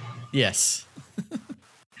off-brand. Yes.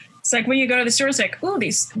 It's like when you go to the store, it's like, ooh,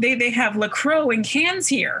 they have LaCroix in cans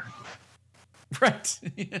here. Right.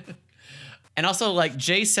 And also,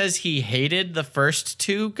 Jay says he hated the first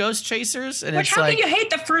 2 Ghost Chasers. And how can you hate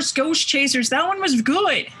the first Ghost Chasers? That one was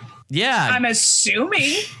good. Yeah. I'm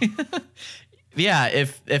assuming. Yeah,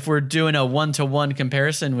 if we're doing a 1-to-1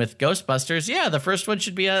 comparison with Ghostbusters, the first one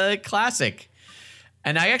should be a classic.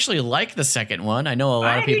 And I actually like the second one. I know a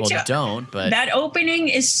lot of people don't, but that opening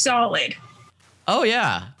is solid. Oh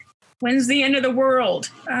yeah. When's the end of the world?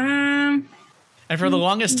 And for the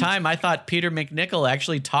longest time, I thought Peter McNichol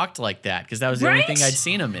actually talked like that because that was the only thing I'd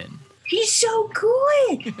seen him in. He's so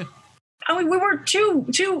good. I mean, we were too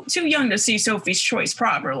young to see Sophie's Choice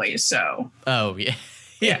properly, so. Oh yeah,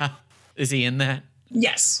 yeah. Is he in that?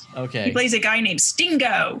 Yes. Okay. He plays a guy named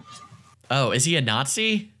Stingo. Oh, is he a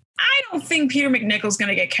Nazi? I don't think Peter McNichol's going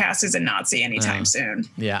to get cast as a Nazi anytime soon.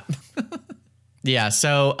 Yeah. Yeah,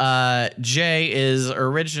 so Jay is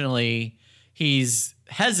originally, he's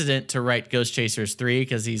hesitant to write Ghost Chasers 3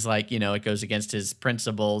 because he's like, it goes against his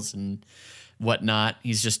principles and whatnot.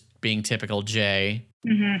 He's just being typical Jay.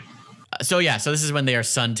 Mm-hmm. So this is when they are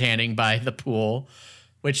suntanning by the pool,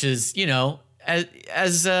 which is, as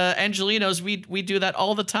Angelinos, we do that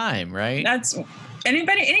all the time, right? That's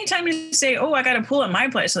anytime you say, oh, I got a pool at my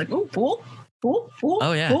place, like, oh, pool.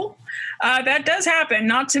 Oh, yeah. Pool. That does happen,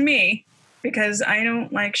 not to me, because I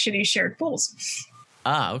don't like shitty shared pools.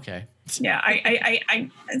 Ah, okay. Yeah, I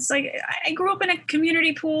it's like I grew up in a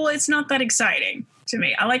community pool. It's not that exciting to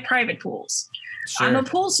me. I like private pools. Sure. I'm a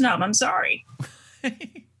pool snob. I'm sorry.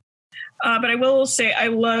 But I will say I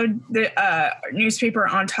loved the newspaper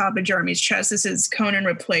on top of Jeremy's chest. This is Conan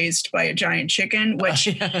replaced by a giant chicken, which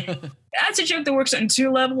that's a joke that works on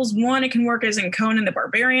two levels. One, it can work as in Conan the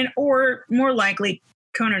Barbarian, or more likely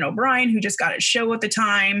Conan O'Brien, who just got a show at the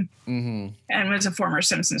time and was a former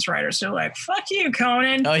Simpsons writer. So like, fuck you,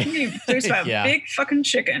 Conan. Oh, yeah. There's that big fucking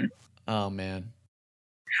chicken. Oh, man.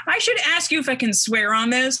 I should ask you if I can swear on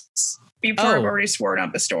this before I've already sworn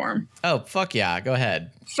up a storm. Oh, fuck yeah. Go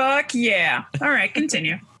ahead. Fuck yeah. All right,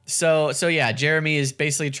 continue. So yeah, Jeremy is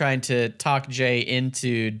basically trying to talk Jay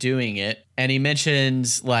into doing it. And he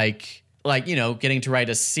mentions like, getting to write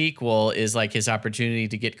a sequel is like his opportunity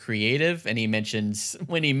to get creative. And he mentions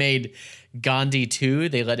when he made Gandhi 2,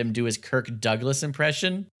 they let him do his Kirk Douglas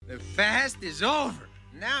impression. The fast is over.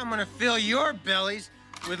 Now I'm gonna fill your bellies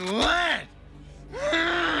with lead.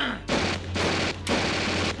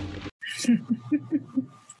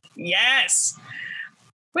 Yes.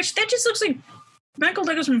 Which that just looks like Michael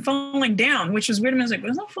Douglas from Falling Down, which was weird. I was like,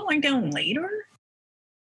 was that Falling Down later?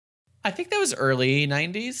 I think that was early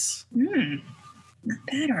 90s. Not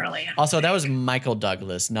that early. Also, that was Michael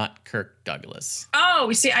Douglas, not Kirk Douglas.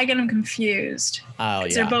 Oh, see, I get them confused. Oh,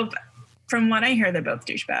 yeah. They're both, from what I hear, they're both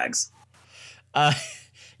douchebags.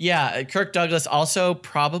 Yeah, Kirk Douglas also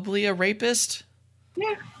probably a rapist.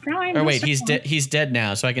 Yeah, probably. Or wait, he's dead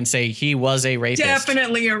now, so I can say he was a rapist.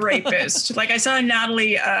 Definitely a rapist. Like I saw a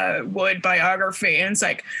Natalie Wood biography, and it's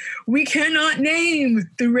like, we cannot name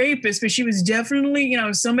the rapist, but she was definitely,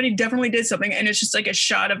 somebody definitely did something. And it's just like a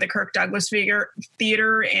shot of the Kirk Douglas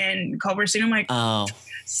theater in Culver City. I'm like, oh,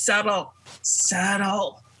 subtle.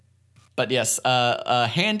 But yes, a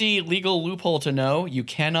handy legal loophole to know: you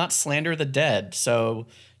cannot slander the dead. So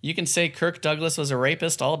you can say Kirk Douglas was a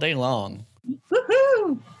rapist all day long.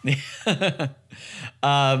 Woohoo!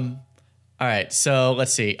 All right, so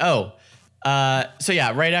let's see. So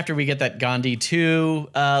yeah, right after we get that Gandhi 2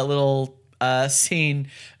 little scene,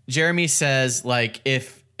 Jeremy says like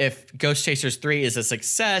if Ghost Chasers 3 is a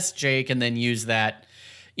success, Jay can then use that,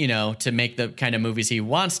 to make the kind of movies he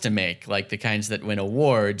wants to make, like the kinds that win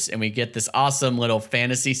awards, and we get this awesome little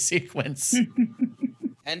fantasy sequence.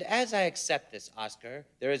 And as I accept this, Oscar,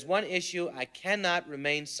 there is one issue I cannot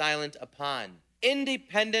remain silent upon.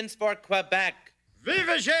 Independence for Quebec.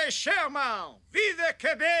 Vive J. Sherman! Vive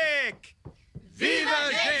Quebec! Vive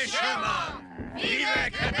J. Sherman!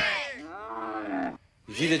 Vive Quebec!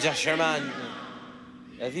 Vive J. Sherman!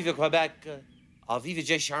 Vive Quebec! Vive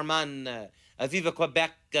J. Sherman! Vive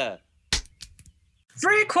Quebec!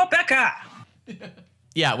 Free Quebeca!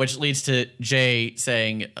 Yeah, which leads to Jay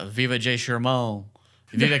saying, Vive J. Sherman!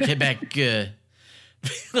 Vive Quebec!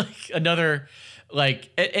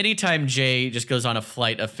 Anytime Jay just goes on a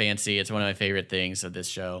flight of fancy, it's one of my favorite things of this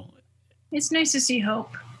show. It's nice to see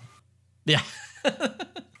hope. Yeah.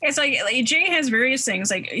 It's like Jay has various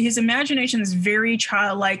things. Like his imagination is very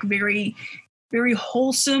childlike, very, very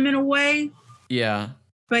wholesome in a way. Yeah.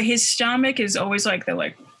 But his stomach is always like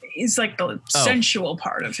the sensual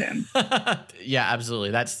part of him. Yeah,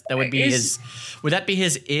 absolutely. That would be his. Would that be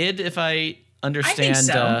his id if I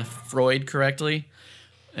understand Freud correctly?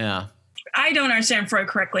 Yeah. I don't understand Freud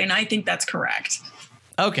correctly, and I think that's correct.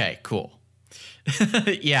 Okay, cool.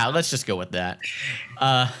 Yeah, let's just go with that.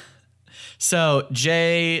 So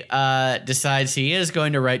Jay decides he is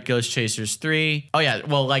going to write Ghost Chasers 3. Oh, yeah.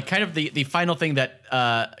 Well, like kind of the final thing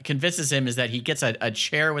that convinces him is that he gets a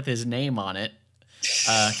chair with his name on it,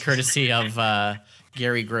 courtesy of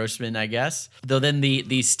Gary Grossman, I guess. Though then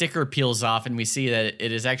the sticker peels off and we see that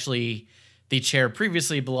it is actually the chair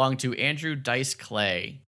previously belonged to Andrew Dice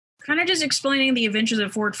Clay. Kind of just explaining the Adventures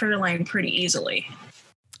of Ford Fairlane pretty easily.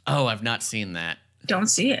 Oh, I've not seen that. Don't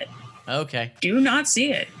see it. Okay. Do not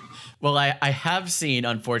see it. Well, I have seen,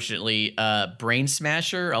 unfortunately, Brain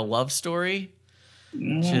Smasher, A Love Story,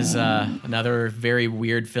 which is another very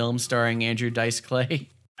weird film starring Andrew Dice Clay.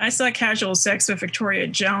 I saw Casual Sex with Victoria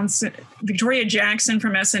Jackson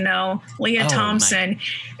from SNL, Leah Thompson,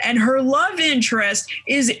 and her love interest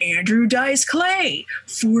is Andrew Dice Clay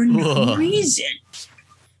for no reason.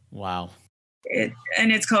 Wow.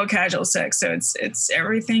 And it's called Casual Sex, so it's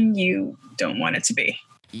everything you don't want it to be.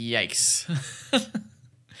 Yikes.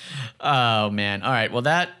 Oh, man. All right. Well,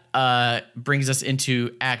 that brings us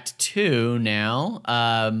into Act 2 now.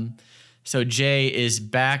 So Jay is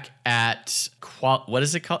back at, what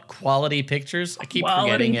is it called? Quality Pictures? I keep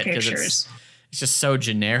forgetting it because it's just so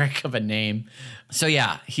generic of a name. So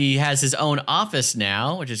yeah, he has his own office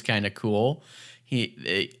now, which is kind of cool.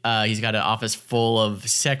 He's got an office full of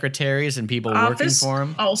secretaries and people working for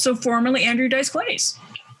him. Also formerly Andrew Dice Clay's.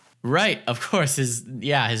 Right, of course. His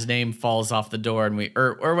name falls off the door, and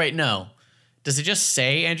or wait, no. Does it just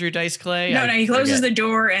say Andrew Dice Clay? No, he closes the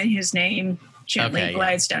door, and his name gently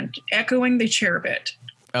glides down, echoing the chair bit.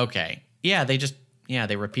 Okay, yeah, they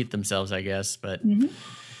repeat themselves, I guess, but instant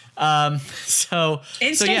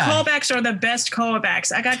callbacks are the best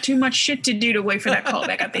callbacks. I got too much shit to do to wait for that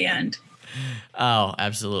callback at the end. Oh,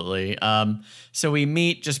 absolutely. So we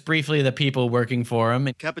meet just briefly the people working for him.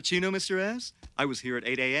 Cappuccino, Mr. S? I was here at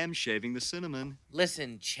 8 a.m. shaving the cinnamon.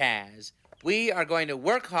 Listen, Chaz, we are going to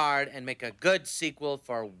work hard and make a good sequel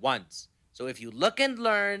for once. So if you look and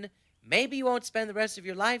learn, maybe you won't spend the rest of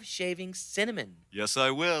your life shaving cinnamon. Yes,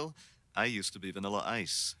 I will. I used to be Vanilla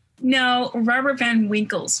Ice. No, Robert Van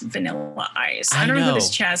Winkle's Vanilla Ice. I don't know who this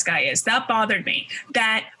Chaz guy is. That bothered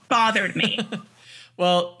me.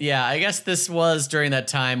 Well, yeah, I guess this was during that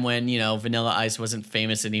time when, Vanilla Ice wasn't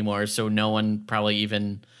famous anymore, so no one probably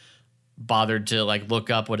even bothered to look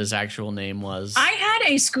up what his actual name was. I had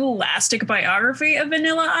a Scholastic biography of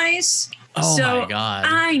Vanilla Ice. Oh so my God.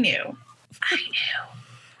 I knew.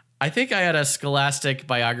 I think I had a Scholastic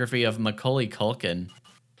biography of Macaulay Culkin.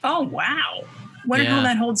 Oh, wow. Wonder how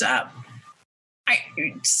that holds up.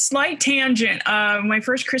 Slight tangent. My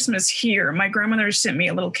first Christmas here, my grandmother sent me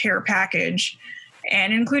a little care package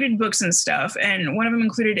and included books and stuff. And one of them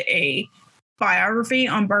included a biography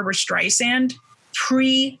on Barbra Streisand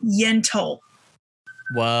pre-Yentl.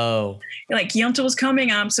 Whoa. Yentl was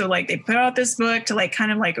coming up, so they put out this book to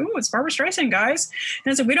ooh, it's Barbra Streisand, guys.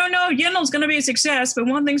 And I said, we don't know if Yentl's going to be a success, but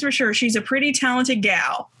one thing's for sure, she's a pretty talented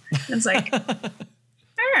gal. And it's all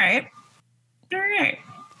right.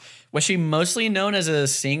 Was she mostly known as a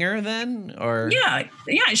singer then, or? Yeah.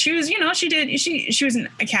 She was. She was an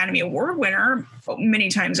Academy Award winner many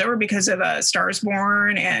times over because of *Stars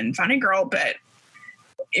Born* and *Funny Girl*, but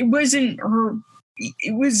it wasn't her.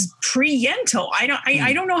 It was pre-Yentl. I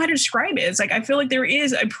don't know how to describe it. It's I feel like there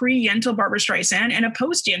is a pre-Yentl Barbra Streisand and a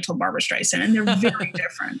post-Yentl Barbra Streisand, and they're very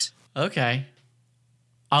different. Okay,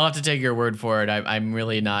 I'll have to take your word for it. I'm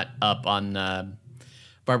really not up on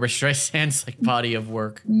Barbra Streisand's body of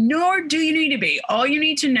work. Nor do you need to be. All you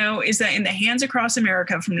need to know is that in The Hands Across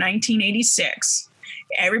America from 1986,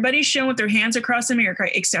 everybody's shown with their hands across America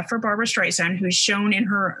except for Barbra Streisand, who's shown in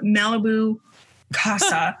her Malibu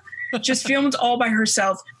casa, just filmed all by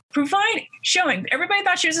herself, showing. Everybody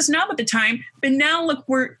thought she was a snob at the time, but now look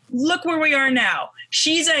where we are now.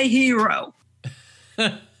 She's a hero.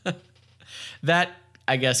 That,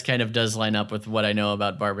 I guess, kind of does line up with what I know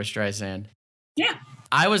about Barbra Streisand. Yeah.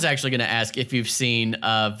 I was actually going to ask if you've seen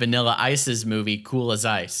Vanilla Ice's movie, Cool as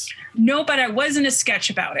Ice. No, but I was in a sketch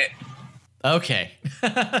about it. Okay.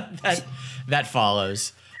 that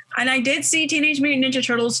follows. And I did see Teenage Mutant Ninja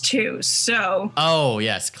Turtles too, so... Oh,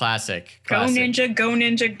 yes, classic. Go Ninja, go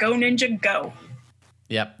Ninja, go Ninja, go.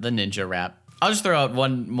 Yep, the ninja rap. I'll just throw out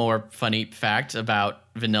one more funny fact about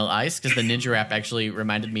Vanilla Ice, because the ninja rap actually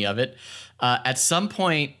reminded me of it. At some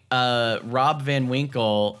point, Rob Van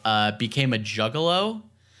Winkle became a juggalo.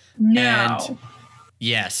 No. And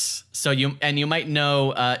yes. So you might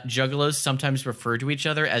know juggalos sometimes refer to each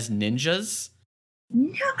other as ninjas.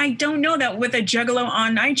 No, I don't know that with a juggalo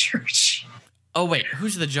on Night Church. Oh, wait.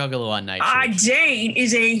 Who's the juggalo on Night Church? Dane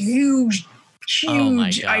is a huge. Oh my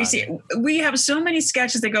God. I see. We have so many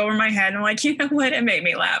sketches that go over my head. And I'm you know what? It made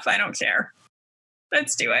me laugh. I don't care.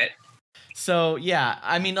 Let's do it. So, yeah,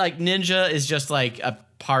 I mean, ninja is just a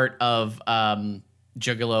part of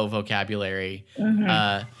juggalo vocabulary.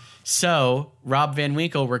 Mm-hmm. So Rob Van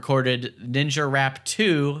Winkle recorded Ninja Rap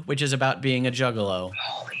 2, which is about being a juggalo.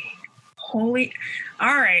 Holy.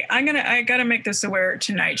 All right. I gotta make this aware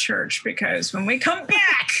tonight, church, because when we come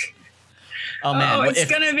back, oh man, it's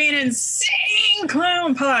gonna be an insane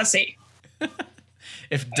clown posse.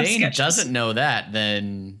 If Dane doesn't know that,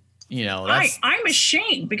 then that's... I'm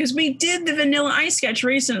ashamed because we did the Vanilla Ice sketch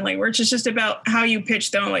recently, which is just about how you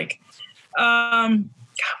pitch them. Like, God,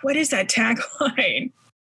 what is that tagline?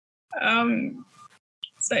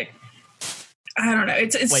 It's like, I don't know.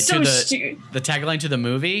 It's so stupid. The tagline to the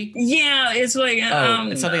movie? Yeah, it's like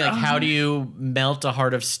it's something like, how do you melt a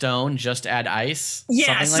heart of stone? Just add ice.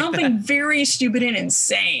 Yeah, something very stupid and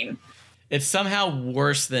insane. It's somehow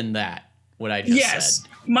worse than that. What I just said.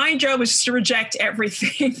 My job was to reject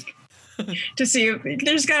everything to see if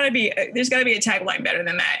there's got to be a tagline better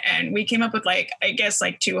than that, and we came up with like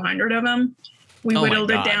 200 of them. We whittled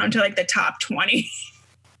it down to like the top 20.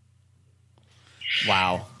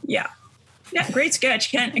 Wow. Yeah, great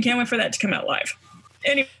sketch. I can't wait for that to come out live.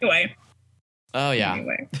 Anyway. Oh yeah.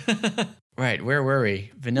 Anyway. Right, where were we?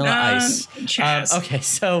 Vanilla Ice. Okay,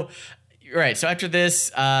 so after this,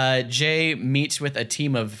 Jay meets with a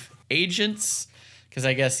team of agents, because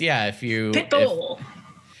I guess if you Pitbull.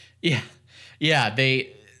 They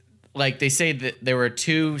say that there were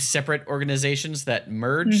two separate organizations that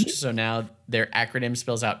merged, so now their acronym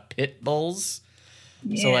spells out Pit Bulls.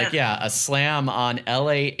 So a slam on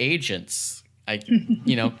LA agents. How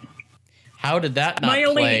did that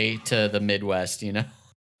not play to the Midwest,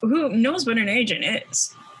 Who knows what an agent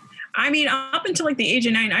is? I mean, up until like the age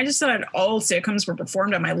of 9, I just thought all sitcoms were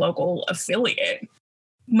performed at my local affiliate.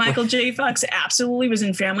 Michael J. Fox absolutely was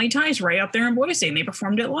in Family Ties right up there in Boise, and they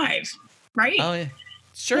performed it live, right? Oh, yeah.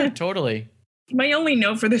 Sure, totally. My only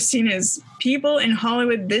note for this scene is people in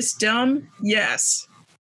Hollywood this dumb? Yes.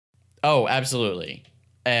 Oh, absolutely.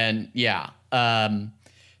 And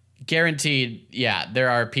guaranteed, there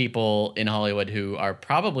are people in Hollywood who are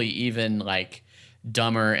probably even like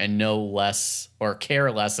dumber and know less or care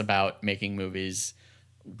less about making movies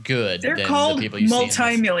good. They're than called the people you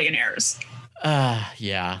multimillionaires.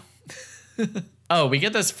 Yeah. Oh, we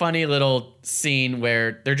get this funny little scene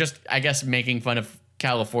where they're just, I guess, making fun of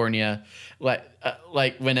California,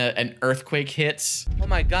 like when an earthquake hits. Oh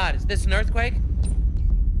my God, is this an earthquake?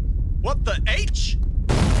 What the H?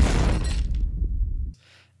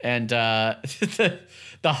 And the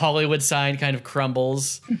Hollywood sign kind of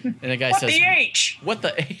crumbles, and the guy says, "What the H? What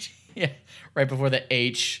the H?" Yeah, right before the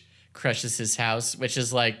H crushes his house, which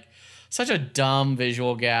is like such a dumb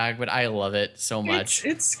visual gag, but I love it so much.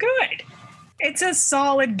 It's good. It's a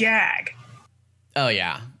solid gag. Oh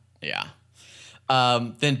yeah.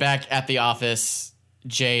 Then back at the office,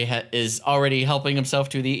 Jay is already helping himself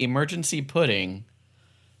to the emergency pudding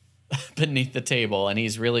beneath the table, and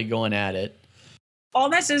he's really going at it. All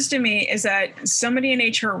that says to me is that somebody in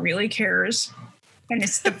HR really cares, and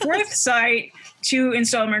it's the fourth site to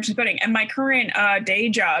install emergency pudding. And my current day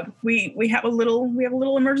job, we have a little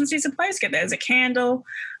emergency supplies kit that has a candle,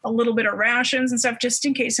 a little bit of rations and stuff, just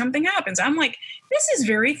in case something happens. I'm like, this is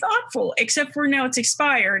very thoughtful, except for now it's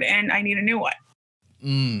expired and I need a new one.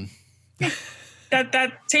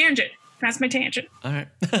 That tangent. That's my tangent. All right.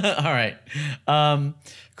 All right.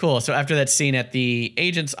 Cool. So after that scene at the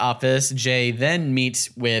agent's office, Jay then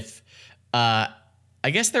meets with, I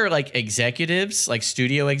guess they're like executives, like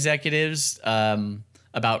studio executives,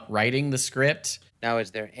 about writing the script. Now, is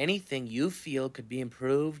there anything you feel could be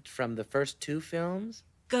improved from the first two films?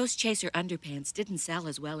 Ghost Chaser Underpants didn't sell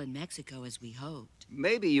as well in Mexico as we hoped.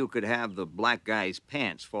 Maybe you could have the black guy's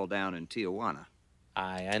pants fall down in Tijuana.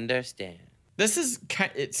 I understand. This is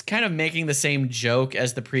it's kind of making the same joke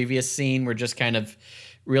as the previous scene. We're just kind of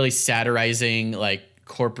really satirizing like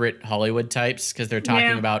corporate Hollywood types because they're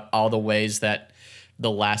talking about all the ways that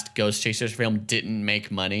the last Ghost Chasers film didn't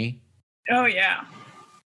make money. Oh yeah.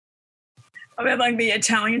 I mean, like the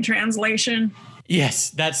Italian translation.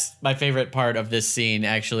 Yes, that's my favorite part of this scene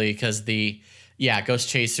actually, because Ghost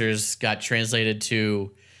Chasers got translated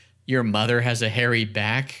to "Your mother has a hairy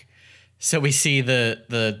back." So we see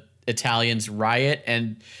the Italians riot,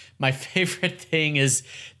 and my favorite thing is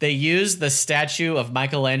they use the statue of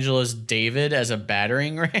Michelangelo's David as a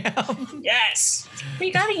battering ram. Yes.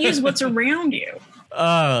 You got to use what's around you.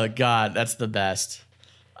 Oh, God, that's the best.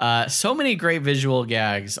 So many great visual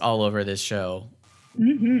gags all over this show.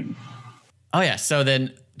 Mm-hmm. Oh, yeah. So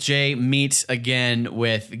then Jay meets again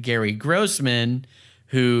with Gary Grossman,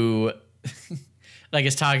 who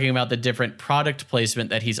is talking about the different product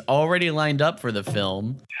placement that he's already lined up for the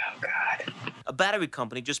film. Oh, God. A battery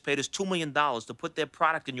company just paid us $2 million to put their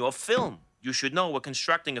product in your film. You should know we're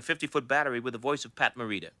constructing a 50-foot battery with the voice of Pat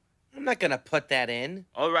Morita. I'm not gonna put that in.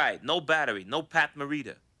 All right, no battery, no Pat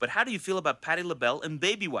Morita. But how do you feel about Patti LaBelle and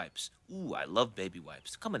baby wipes? Ooh, I love baby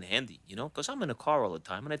wipes. Come in handy, you know, because I'm in a car all the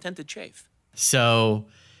time and I tend to chafe. So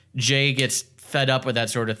Jay gets fed up with that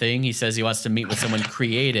sort of thing. He says he wants to meet with someone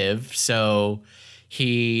creative. So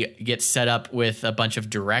he gets set up with a bunch of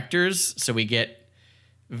directors. So we get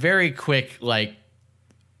very quick, like,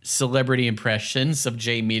 celebrity impressions of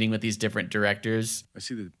Jay meeting with these different directors. I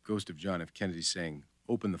see the ghost of John F. Kennedy saying,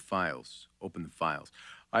 "Open the files, open the files."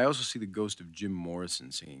 I also see the ghost of Jim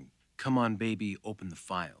Morrison singing, "Come on, baby, open the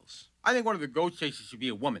files." I think one of the ghost chasers should be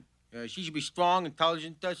a woman. She should be strong,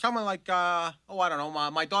 intelligent, someone like, I don't know,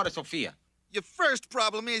 my daughter Sophia. Your first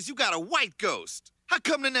problem is you got a white ghost. How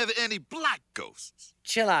come there never any black ghosts?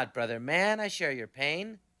 Chill out, brother man. I share your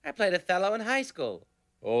pain. I played Othello in high school.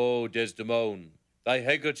 Oh, Desdemona, thy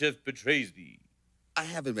handkerchief betrays thee. I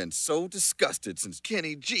haven't been so disgusted since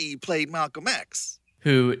Kenny G played Malcolm X.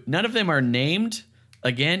 Who, none of them are named.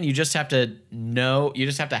 Again, you just have to know, you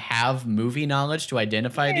just have to have movie knowledge to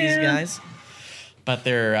identify these guys. But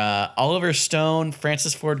they're Oliver Stone,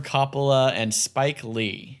 Francis Ford Coppola, and Spike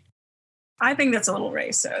Lee. I think that's a little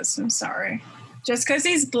racist. I'm sorry. Just because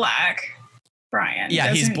he's black, Brian.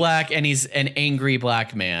 Yeah, he's black and he's an angry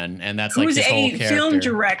black man. And that's like his whole character. Who's a film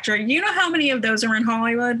director. You know how many of those are in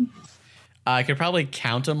Hollywood? I could probably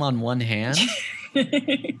count them on one hand.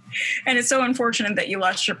 And it's so unfortunate that you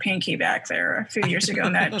lost your pinky back there a few years ago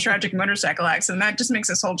in that tragic motorcycle accident. That just makes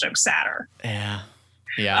this whole joke sadder. Yeah.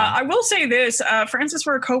 Yeah. I will say this, Francis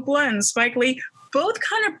Ford Coppola and Spike Lee both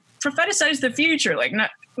kind of prophesize the future. Like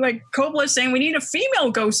Coppola saying we need a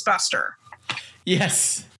female Ghostbuster.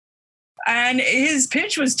 Yes. And his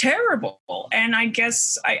pitch was terrible. And I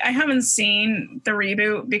guess I haven't seen the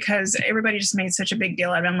reboot because everybody just made such a big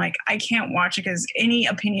deal out of it. I'm like, I can't watch it because any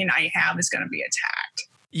opinion I have is going to be attacked.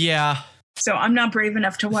 Yeah. So I'm not brave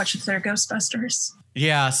enough to watch the third Ghostbusters.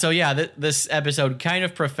 Yeah. So, yeah, this episode kind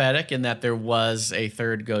of prophetic in that there was a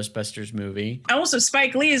third Ghostbusters movie. Also,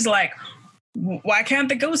 Spike Lee is like, why can't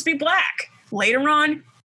the ghost be black? Later on,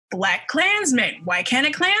 Black Klansman. Why can't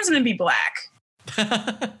a Klansman be black?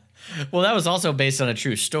 Well, that was also based on a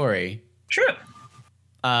true story. True.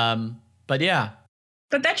 But yeah.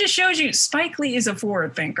 But that just shows you Spike Lee is a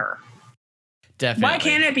forward thinker. Definitely. Why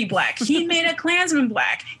can't it be black? He made a Klansman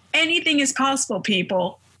black. Anything is possible,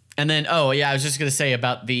 people. And then, oh, yeah, I was just going to say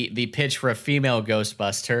about the pitch for a female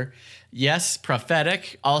Ghostbuster. Yes,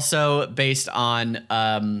 prophetic. Also based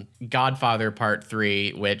on Godfather Part 3,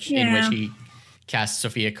 in which he cast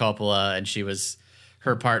Sofia Coppola, and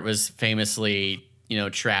her part was famously,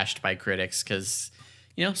 trashed by critics because,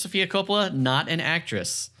 Sofia Coppola, not an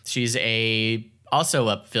actress. She's also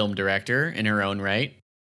a film director in her own right.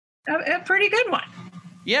 A pretty good one.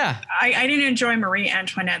 Yeah. I didn't enjoy Marie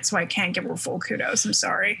Antoinette, so I can't give her full kudos. I'm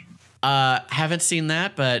sorry. Haven't seen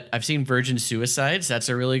that, but I've seen Virgin Suicides. That's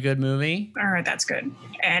a really good movie. All right, that's good.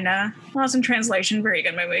 And Lost in Translation, very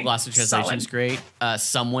good movie. Lost in Translation's great.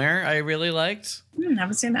 Somewhere I really liked.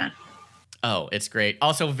 Haven't seen that. Oh, it's great.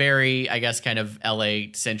 Also very, I guess, kind of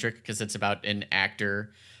LA-centric because it's about an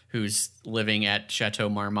actor who's living at Chateau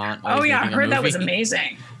Marmont. Oh, yeah, I heard that was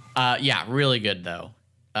amazing. Yeah, really good, though.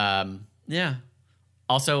 Yeah.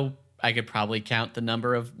 Also, I could probably count the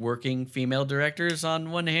number of working female directors on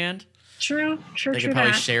one hand. True. They could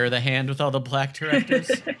probably share the hand with all the black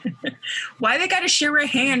directors. Why they got to share a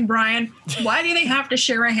hand, Brian? Why do they have to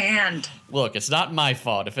share a hand? Look, it's not my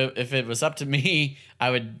fault. If it was up to me, I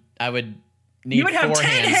would need you would have 4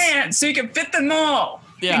 10 hands so you could fit them all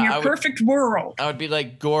in your perfect world. I would be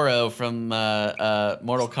like Goro from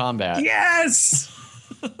Mortal Kombat. Yes.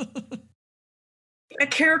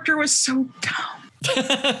 That character was so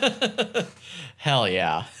dumb. Hell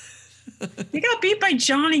yeah. He got beat by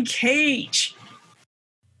Johnny Cage.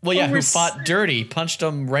 Well, yeah, who fought dirty, punched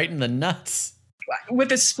him right in the nuts.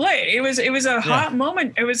 With a split. It was a hot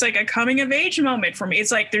moment. It was like a coming of age moment for me.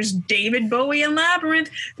 It's like there's David Bowie in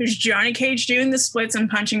Labyrinth. There's Johnny Cage doing the splits and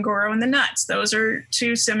punching Goro in the nuts. Those are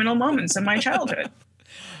 2 seminal moments in my childhood.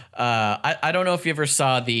 I don't know if you ever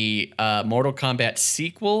saw the Mortal Kombat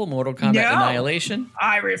sequel, Mortal Kombat Annihilation.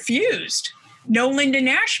 I refused. No Lyndon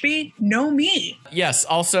Ashby, no me. Yes.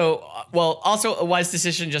 Also a wise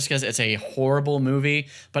decision just because it's a horrible movie,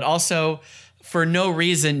 but also for no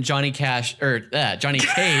reason Johnny Cage.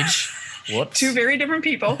 Whoops. 2 very different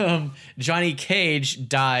people. Johnny Cage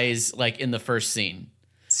dies like in the first scene.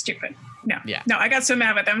 Stupid. No. Yeah. No, I got so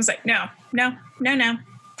mad with them. I was like, no.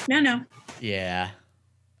 Yeah.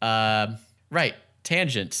 Right.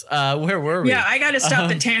 Tangents. Where were we? Yeah, I got to stop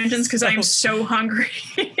the tangents because I'm so hungry.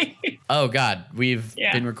 Oh, God. We've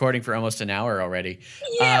been recording for almost an hour already.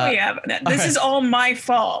 Yeah, we have. This is all my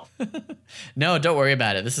fault. No, don't worry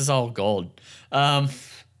about it. This is all gold. All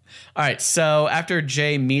right. So after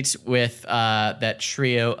Jay meets with that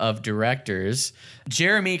trio of directors,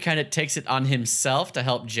 Jeremy kind of takes it on himself to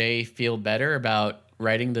help Jay feel better about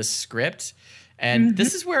writing the script. And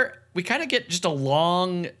this is where we kind of get just a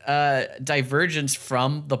long divergence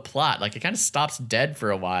from the plot. Like, it kind of stops dead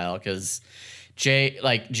for a while because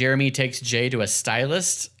Jeremy takes Jay to a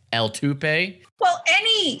stylist, El Tupe. Well,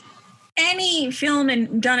 any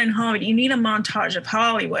film done in Hollywood, you need a montage of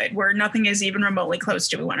Hollywood where nothing is even remotely close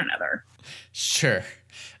to one another. Sure.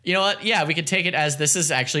 You know what? Yeah, we could take it as this is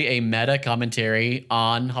actually a meta commentary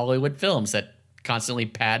on Hollywood films that constantly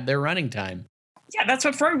pad their running time. Yeah, that's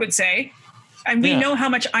what Freud would say. And we know how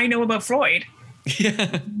much I know about Freud.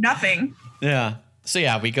 Nothing. Yeah. So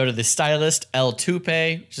yeah, we go to the stylist, El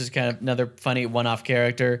Tupe, which is kind of another funny one-off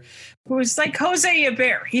character. Who's like Jose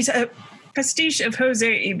Ebert. He's a pastiche of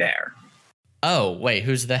Jose Ebert. Oh, wait,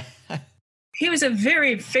 who's that? He was a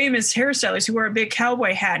very famous hairstylist who wore a big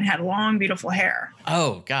cowboy hat and had long, beautiful hair.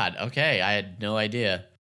 Oh, God. Okay. I had no idea.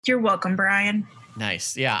 You're welcome, Brian.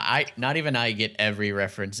 Nice. Yeah, not even I get every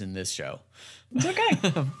reference in this show. It's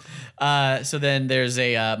okay. So then there's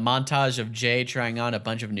a montage of Jay trying on a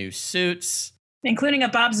bunch of new suits. Including a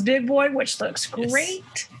Bob's Big Boy, which looks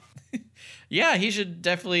great. Yeah, he should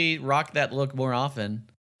definitely rock that look more often.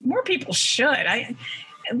 More people should.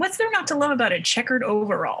 What's there not to love about a checkered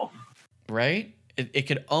overall? Right? It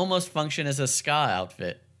could almost function as a ska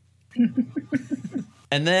outfit.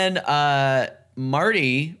 And then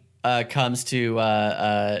Marty comes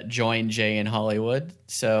to join Jay in Hollywood.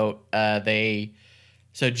 So Jay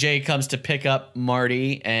comes to pick up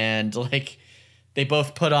Marty, and like they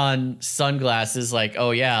both put on sunglasses. Like,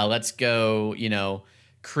 oh yeah, let's go,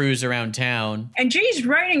 cruise around town. And Jay's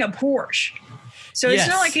riding a Porsche. So it's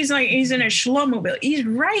not like he's in a schlumobile. He's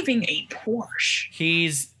driving a Porsche.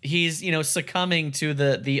 He's succumbing to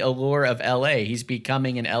the allure of LA. He's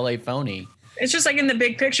becoming an LA phony. It's just like in The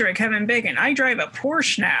Big Picture of Kevin Bacon. I drive a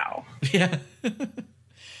Porsche now. Yeah.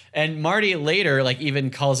 And Marty later even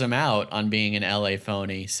calls him out on being an LA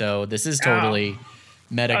phony. So this is totally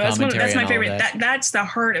meta commentary. That's my favorite. That's the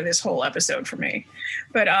heart of this whole episode for me.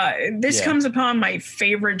 But this comes upon my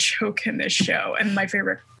favorite joke in this show and my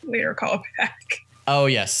favorite later callback. Oh,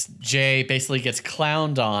 yes. Jay basically gets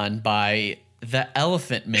clowned on by the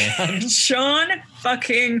Elephant Man. Sean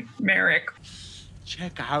fucking Merrick.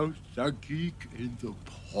 Check out the geek in the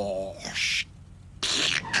Porsche.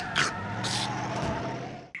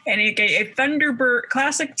 And a Thunderbird,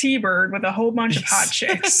 classic T-Bird with a whole bunch of hot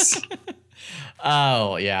chicks.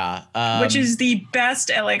 Oh, yeah. Which is the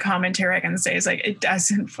best LA commentary I can say. It's like, it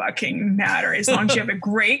doesn't fucking matter. As long as you have a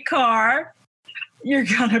great car, you're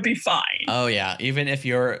gonna be fine. Oh, yeah. Even if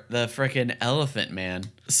you're the frickin' Elephant Man.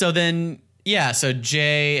 So then, so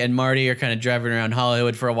Jay and Marty are kind of driving around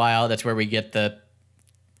Hollywood for a while. That's where we get the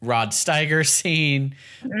Rod Steiger scene.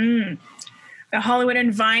 The Hollywood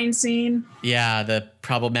and Vine scene. Yeah, the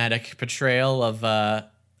problematic portrayal of, I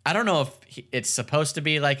don't know if it's supposed to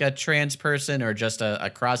be like a trans person or just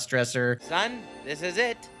a cross-dresser. Son, this is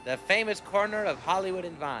it. The famous corner of Hollywood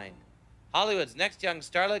and Vine. Hollywood's next young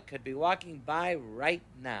starlet could be walking by right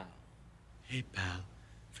now. Hey, pal.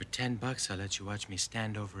 For $10, I'll let you watch me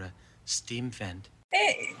stand over a steam vent.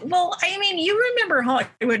 Well, I mean, you remember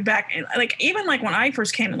Hollywood back in, even when I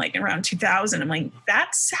first came in, around 2000, I'm like,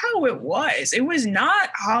 that's how it was. It was not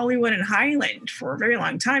Hollywood and Highland for a very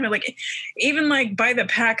long time. And even by the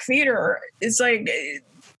Pack Theater, it's like,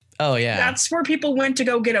 oh yeah, that's where people went to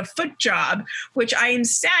go get a foot job, which I am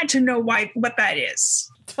sad to know what that is.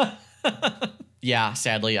 Yeah,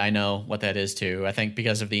 sadly, I know what that is too. I think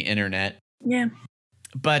because of the internet. Yeah.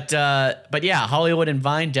 But yeah, Hollywood and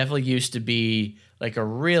Vine definitely used to be a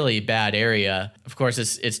really bad area. Of course,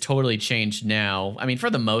 it's totally changed now. I mean, for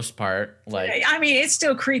the most part, I mean, it's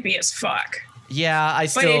still creepy as fuck. Yeah,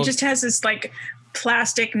 but it just has this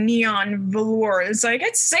plastic neon velour. It's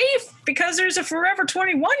it's safe because there's a Forever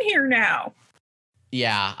 21 here now.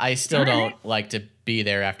 Yeah, I still don't like to be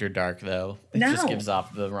there after dark though. It just gives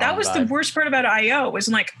off the wrong That was vibe. the worst part about I.O.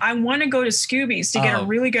 was I want to go to Scooby's to get a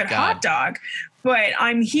really good hot dog, but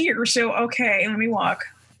I'm here, so okay, let me walk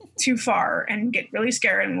too far and get really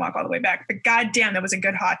scared and walk all the way back. But goddamn, that was a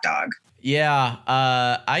good hot dog. Yeah,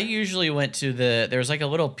 I usually went to there was a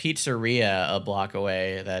little pizzeria a block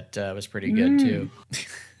away that was pretty good too.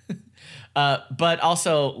 But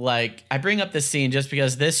also I bring up this scene just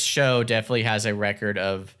because this show definitely has a record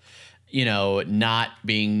of, not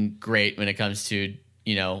being great when it comes to,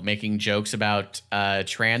 making jokes about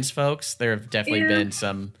trans folks. There have definitely been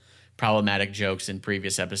some problematic jokes in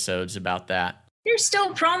previous episodes about that. There's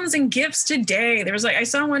still problems in gifts today. There was I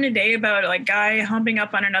saw one today about a guy humping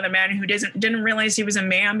up on another man who didn't realize he was a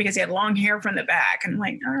man because he had long hair from the back. And I'm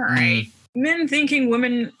like, all right. Men thinking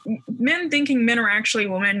men are actually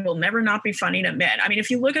women will never not be funny to men. I mean, if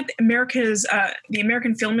you look at the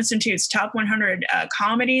American Film Institute's top 100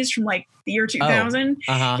 comedies from the year 2000, in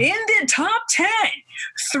the top 10,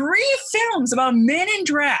 3 films about men in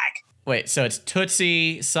drag. Wait, so it's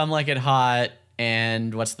Tootsie, Some Like It Hot,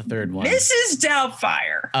 and what's the third one? Mrs.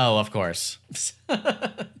 Doubtfire. Oh, of course.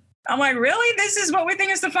 I'm like, really? This is what we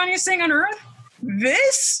think is the funniest thing on earth?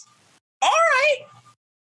 This? All right.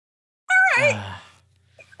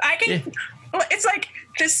 I can. It's like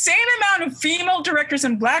the same amount of female directors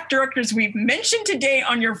and black directors we've mentioned today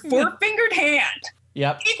on your 4-fingered hand.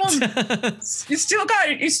 Yep. You still got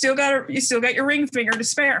it. You still got your ring finger to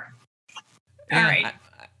spare. All right.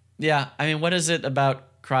 I mean, what is it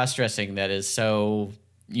about cross-dressing that is so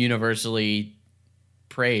universally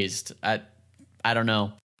praised? I don't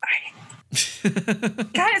know.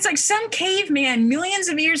 God, it's like some caveman millions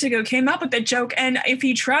of years ago came up with that joke, and if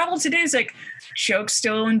he traveled today, it's like, joke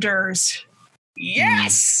still endures.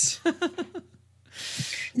 Yes!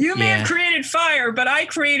 You may have created fire, but I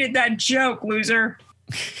created that joke, loser.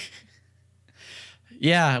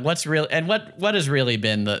 Yeah, what has really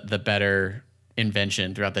been the better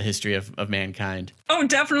invention throughout the history of mankind? Oh,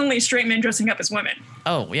 definitely straight men dressing up as women.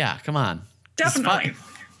 Oh, yeah, come on. Definitely.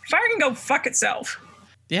 Fire can go fuck itself.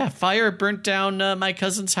 Yeah, fire burnt down my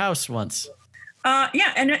cousin's house once.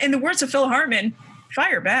 Yeah, and in the words of Phil Hartman,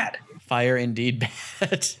 fire bad. Fire indeed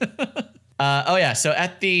bad. So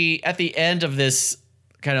at the end of this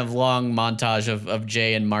kind of long montage of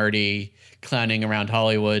Jay and Marty clowning around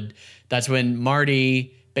Hollywood, that's when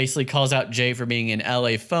Marty basically calls out Jay for being an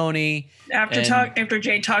LA phony. After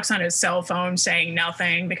Jay talks on his cell phone saying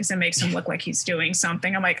nothing because it makes him look like he's doing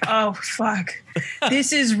something, I'm like, oh, fuck.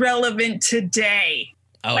 This is relevant today.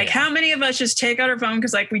 Oh, how many of us just take out our phone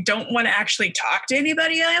because we don't want to actually talk to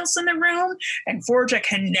anybody else in the room and forge a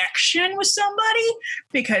connection with somebody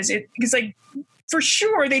because for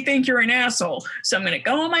sure they think you're an asshole. So I'm going to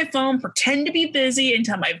go on my phone, pretend to be busy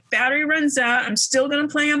until my battery runs out. I'm still going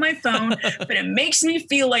to play on my phone, but it makes me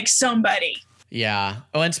feel like somebody. Yeah.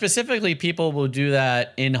 Oh, and specifically people will do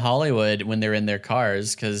that in Hollywood when they're in their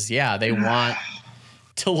cars because, they want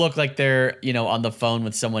to look like they're, on the phone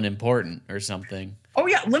with someone important or something. Oh,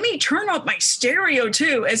 yeah. Let me turn up my stereo,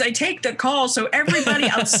 too, as I take the call so everybody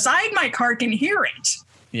outside my car can hear it.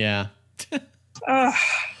 Yeah.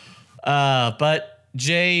 But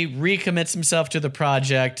Jay recommits himself to the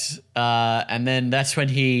project, and then that's when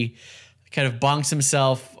he kind of bonks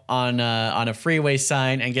himself on a freeway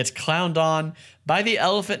sign and gets clowned on by the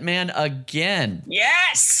Elephant Man again.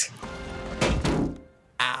 Yes!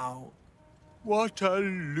 Ow. What a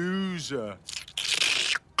loser.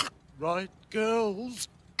 Right, girls?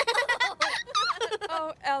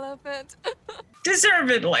 Oh, Elephant.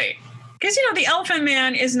 Deservedly. Because, the Elephant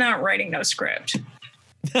Man is not writing no script.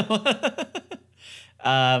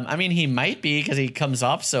 I mean, he might be because he comes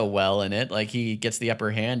off so well in it. He gets the upper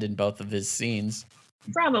hand in both of his scenes.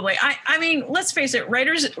 Probably. I mean, let's face it.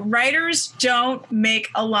 Writers don't make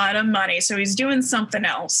a lot of money, so he's doing something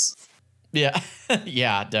else. Yeah.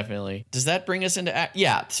 Yeah, definitely. Does that bring us into Act?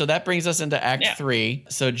 Yeah. So that brings us into Act 3.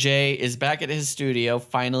 So Jay is back at his studio,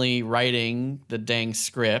 finally writing the dang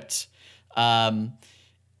script. And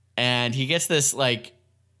he gets this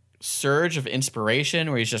surge of inspiration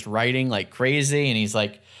where he's just writing like crazy. And he's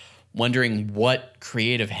wondering what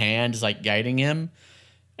creative hand is guiding him.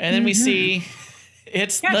 And then we see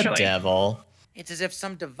it's the devil. It's as if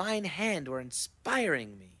some divine hand were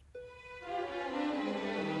inspiring me.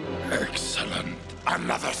 Excellent.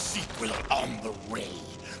 Another sequel on the way.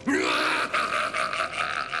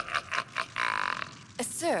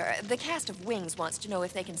 Sir, the cast of Wings wants to know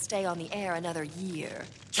if they can stay on the air another year.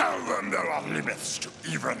 Tell them there are limits to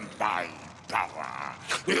even my power.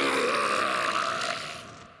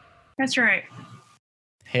 That's right.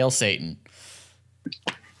 Hail Satan.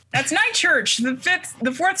 That's Night Church,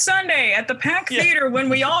 the fourth Sunday at the Pack Theater when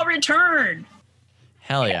we all return.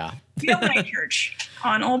 Hell yeah. Feel Night Church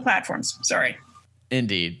on all platforms. Sorry.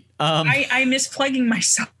 Indeed. I miss plugging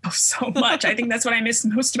myself so much. I think that's what I miss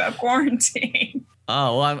most about quarantine.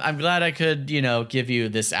 Oh, well, I'm glad I could, give you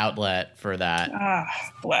this outlet for that. Ah,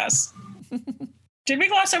 bless. Did we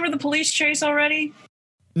gloss over the police chase already?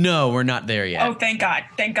 No, we're not there yet. Oh, thank God.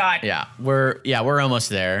 Thank God. Yeah, we're almost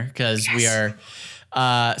there because we are.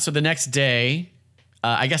 So the next day,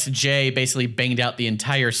 I guess Jay basically banged out the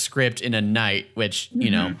entire script in a night, which,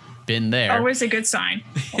 been there. Always a good sign.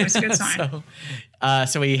 Always a good sign.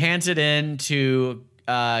 So he hands it in to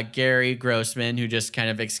Gary Grossman, who just kind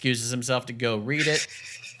of excuses himself to go read it.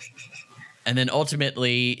 And then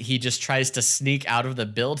ultimately, he just tries to sneak out of the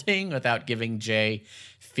building without giving Jay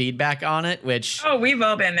feedback on it, which... Oh, we've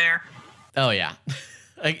all been there. Oh, yeah.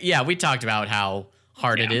 Yeah, we talked about how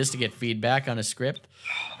hard it is to get feedback on a script.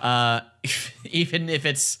 Even if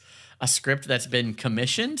it's a script that's been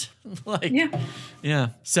commissioned. Yeah.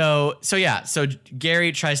 So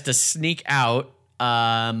Gary tries to sneak out,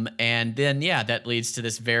 and then that leads to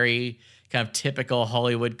this very kind of typical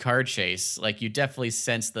Hollywood car chase. Like, you definitely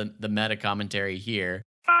sense the meta commentary here.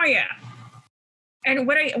 Oh yeah. And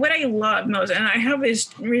what I love most, and I have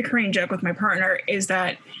this recurring joke with my partner, is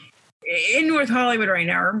that in North Hollywood right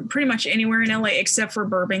now, or pretty much anywhere in LA except for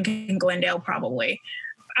Burbank and Glendale, probably,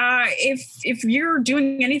 if you're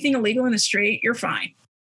doing anything illegal in the street, you're fine.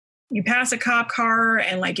 You pass a cop car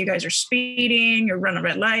and like you guys are speeding, you're running a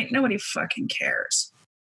red light, nobody fucking cares.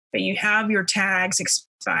 But you have your tags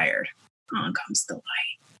expired. On comes the light.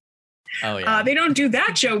 Oh yeah. They don't do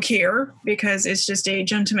that joke here because it's just a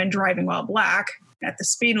gentleman driving while black at the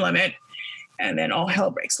speed limit, and then all hell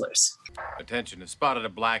breaks loose. Attention, have spotted a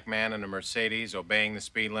black man in a Mercedes obeying the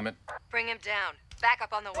speed limit. Bring him down. Back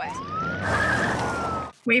up on the way.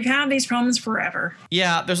 We've had these problems forever.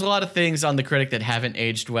 Yeah, there's a lot of things on The Critic that haven't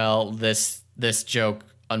aged well. This joke,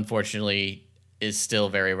 unfortunately, is still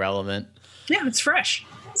very relevant. Yeah, it's fresh.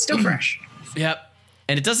 It's still fresh. Yep.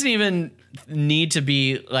 And it doesn't even need to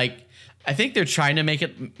be like, I think they're trying to make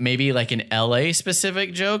it maybe like an LA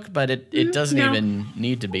specific joke, but it doesn't even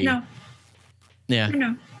need to be. No. Yeah.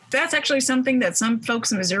 No. That's actually something that some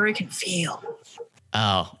folks in Missouri can feel.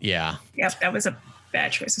 Oh, yeah. Yep, that was a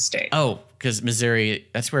bad choice of state. Oh, because Missouri,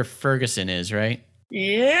 that's where Ferguson is, right?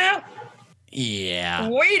 Yeah. Yeah.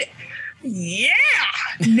 Wait. Yeah.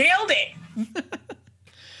 Nailed it.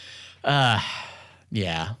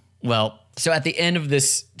 Yeah. Well, so at the end of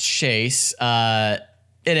this chase, it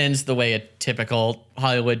ends the way a typical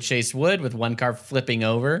Hollywood chase would, with one car flipping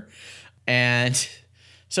over. And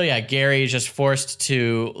so, yeah, Gary is just forced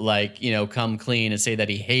to, like, you know, come clean and say that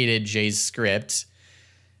he hated Jay's script.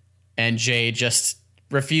 And Jay just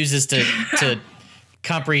refuses to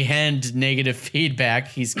comprehend negative feedback.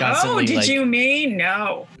 He's constantly did you mean?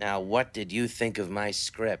 No. Now, what did you think of my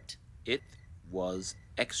script? It was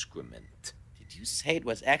excrement. Did you say it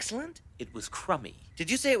was excellent? It was crummy. Did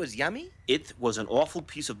you say it was yummy? It was an awful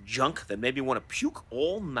piece of junk that made me want to puke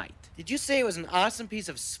all night. Did you say it was an awesome piece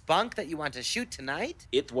of spunk that you want to shoot tonight?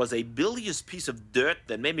 It was a bilious piece of dirt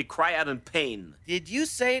that made me cry out in pain. Did you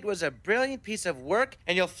say it was a brilliant piece of work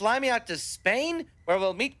and you'll fly me out to Spain where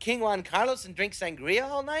we'll meet King Juan Carlos and drink sangria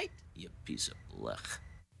all night? You piece of blech.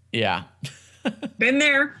 Yeah. Been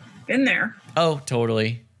there. Oh,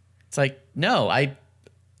 totally. It's like, no,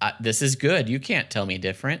 this is good. You can't tell me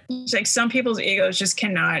different. It's like some people's egos just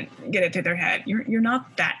cannot get it through their head. You're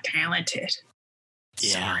not that talented.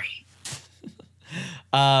 Yeah. Sorry.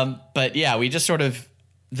 But yeah, we just sort of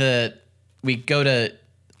we go to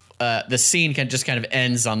the scene just kind of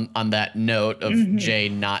ends on that note of Jay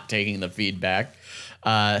not taking the feedback.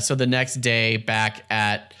 So the next day, back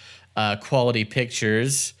at Quality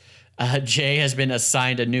Pictures, Jay has been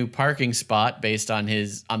assigned a new parking spot based on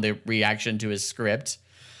the reaction to his script.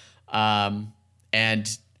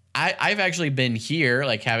 And I've actually been here,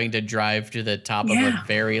 like having to drive to the top of a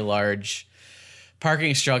very large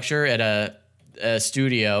parking structure at a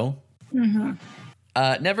studio.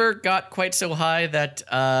 Never got quite so high that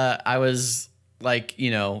I was like, you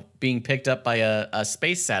know, being picked up by a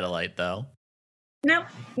space satellite, though. No,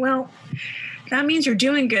 well, that means you're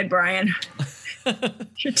doing good, Brian.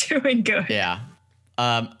 You're doing good. Yeah.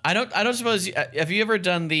 I don't suppose. Have you ever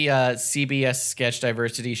done the CBS Sketch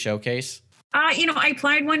Diversity Showcase? You know, I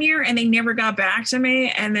applied one year and they never got back to me.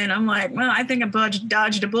 And then I'm like, well, I think I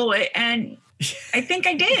dodged a bullet. And I think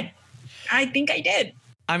I did.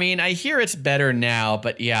 I mean, I hear it's better now,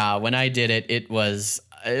 but yeah, when I did it, it was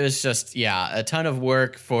just, a ton of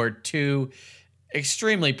work for two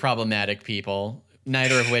extremely problematic people,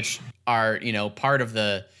 neither of which are, you know, part of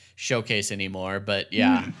the showcase anymore. But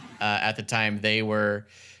at the time, they were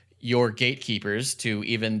your gatekeepers to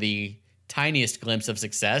even the tiniest glimpse of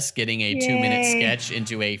success, getting a 2-minute sketch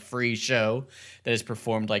into a free show that is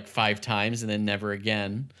performed like 5 times and then never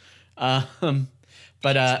again. I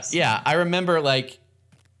remember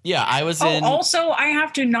I was in. Also, I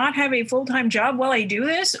have to not have a full-time job while I do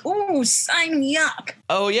this. Ooh, sign me up.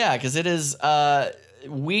 Oh yeah, because it is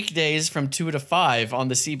weekdays from 2 to 5 on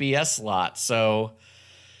the CBS slot. So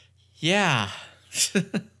yeah.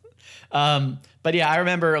 But yeah, I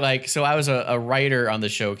remember so I was a writer on the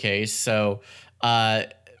showcase. So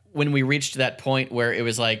when we reached that point where it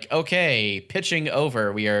was like, okay, pitching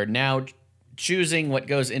over. We are now choosing what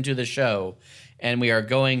goes into the show, and we are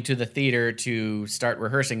going to the theater to start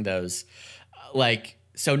rehearsing those.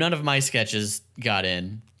 So none of my sketches got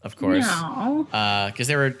in, of course. No. Because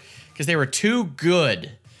they were too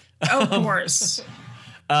good. Of course.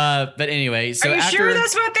 But anyway, so are you after, sure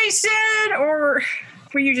that's what they said, or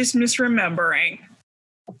were you just misremembering?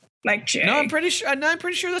 Like Jay? No, I'm pretty sure. No, I'm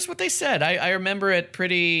pretty sure that's what they said. I remember it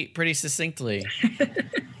pretty succinctly.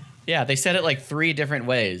 Yeah, they said it like 3 different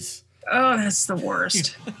ways. Oh, that's the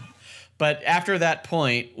worst. But after that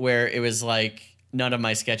point where it was like none of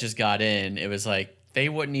my sketches got in, it was like they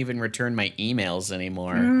wouldn't even return my emails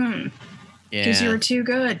anymore. Because you were too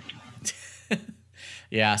good.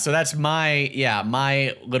 Yeah, so that's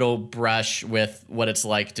my little brush with what it's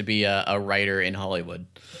like to be a writer in Hollywood.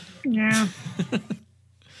 Yeah.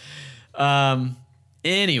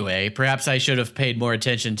 Anyway, perhaps I should have paid more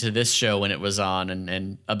attention to this show when it was on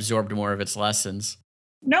and absorbed more of its lessons.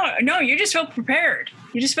 No, you just felt prepared.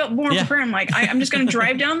 You just felt more prepared. I'm like, I'm just going to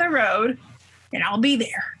drive down the road and I'll be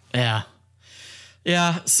there. Yeah.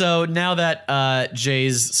 Yeah, so now that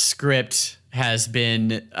Jay's script has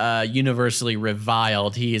been universally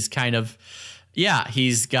reviled, he is kind of,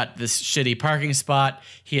 he's got this shitty parking spot.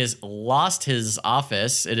 He has lost his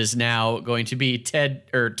office. It is now going to be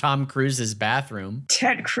Tom Cruise's bathroom.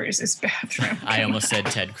 Ted Cruz's bathroom. I almost said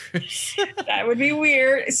Ted Cruz. That would be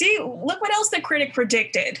weird. See, look what else the critic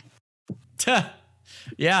predicted.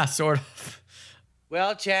 Yeah, sort of.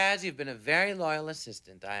 Well, Chaz, you've been a very loyal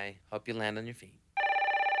assistant. I hope you land on your feet.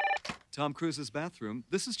 Tom Cruise's bathroom.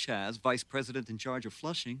 This is Chaz, Vice President in charge of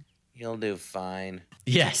Flushing. You'll do fine.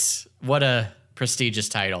 Yes. What a prestigious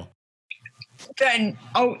title. Then,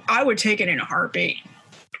 I would take it in a heartbeat.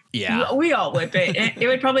 Yeah. We all would, but it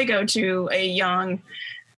would probably go to a young,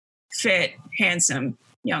 fit, handsome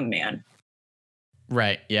young man.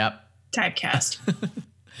 Right. Yep. Typecast.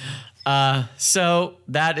 So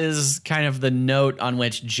that is kind of the note on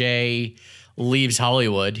which Jay leaves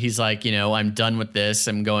Hollywood. He's like, I'm done with this.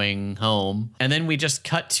 I'm going home. And then we just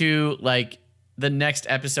cut to like the next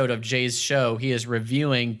episode of Jay's show. He is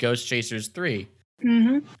reviewing Ghost Chasers 3.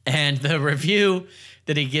 Mm-hmm. And the review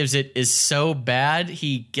that he gives it is so bad,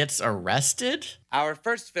 he gets arrested. Our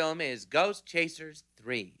first film is Ghost Chasers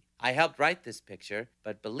 3. I helped write this picture,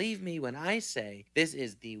 but believe me when I say this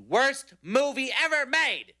is the worst movie ever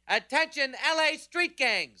made. Attention, LA street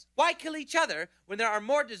gangs. Why kill each other when there are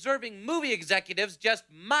more deserving movie executives just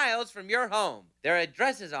miles from your home? Their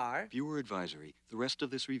addresses are... Viewer advisory. The rest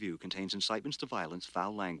of this review contains incitements to violence,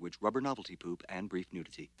 foul language, rubber novelty poop, and brief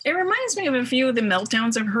nudity. It reminds me of a few of the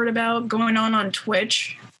meltdowns I've heard about going on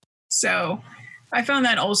Twitch. So I found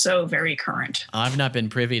that also very current. I've not been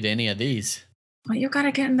privy to any of these. Well, you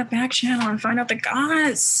gotta get in the back channel and find out the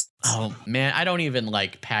goss. Oh, man, I don't even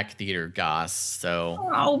like pack theater goss, so...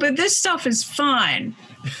 Oh, but this stuff is fun.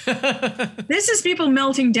 This is people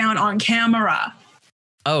melting down on camera.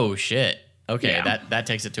 Oh, shit. Okay, Yeah. that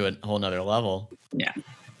takes it to a whole nother level. Yeah.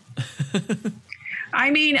 I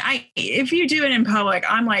mean, if you do it in public,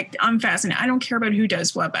 I'm fascinated. I don't care about who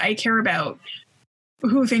does what, but I care about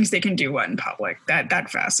who thinks they can do what in public. That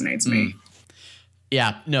fascinates me.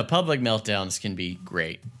 Yeah, no, public meltdowns can be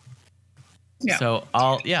great. Yeah. So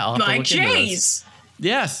I'll have to Like look into Jay's. this.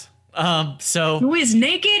 Yes. So who is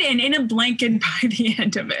naked and in a blanket by the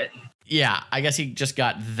end of it. Yeah, I guess he just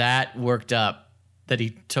got that worked up that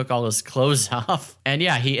he took all his clothes off. And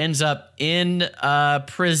yeah, he ends up in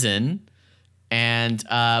prison. And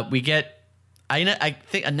we get, I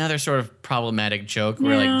think, another sort of problematic joke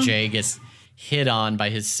where like Jay gets hit on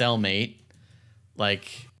by his cellmate.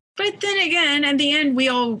 Like... But then again, at the end,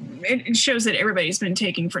 it shows that everybody's been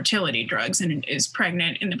taking fertility drugs and is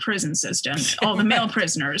pregnant in the prison system. All the male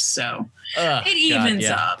prisoners. So it evens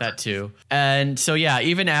up. That too. And so, yeah,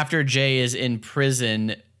 even after Jay is in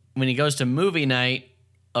prison, when he goes to movie night,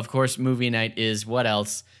 of course, movie night is what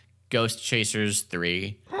else? Ghost Chasers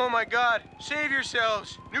 3. Oh my God, save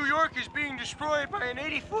yourselves. New York is being destroyed by an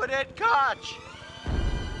 80-foot Ed Koch.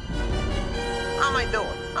 How am I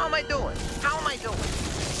doing?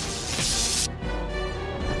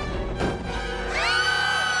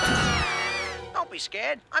 Don't be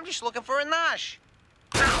scared. I'm just looking for a nosh.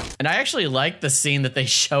 And I actually like the scene that they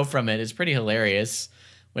show from it. It's pretty hilarious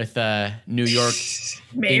with New York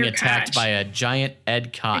being attacked Koch. by a giant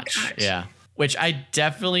Ed Koch. Yeah. Which I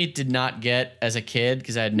definitely did not get as a kid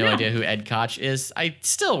because I had no idea who Ed Koch is. I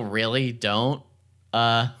still really don't.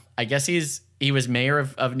 I guess he was mayor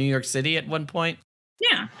of New York City at one point.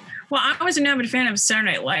 Yeah. Well, I was an avid fan of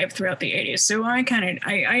Saturday Night Live throughout the 80s, so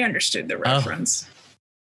I understood the reference.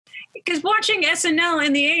 because watching SNL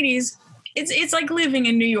in the 80s, it's like living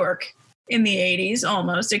in New York in the 80s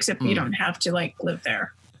almost, except you don't have to like live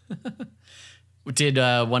there. Did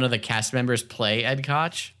one of the cast members play Ed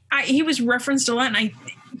Koch? He was referenced a lot, and I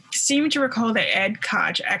seem to recall that Ed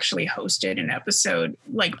Koch actually hosted an episode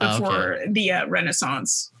like before the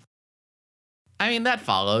Renaissance. I mean, that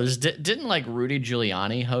follows. Didn't like Rudy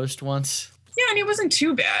Giuliani host once? Yeah, and he wasn't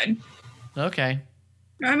too bad. Okay.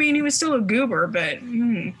 I mean, he was still a goober, but...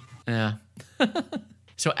 Yeah.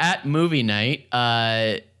 So at movie night,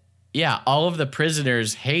 all of the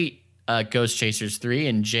prisoners hate Ghost Chasers 3,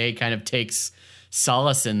 and Jay kind of takes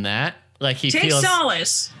solace in that. Like he takes feels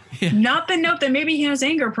solace. Yeah. Not the note that maybe he has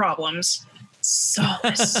anger problems.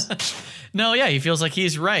 Solace. No, yeah, he feels like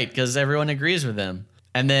he's right because everyone agrees with him.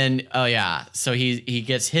 And then, so he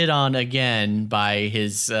gets hit on again by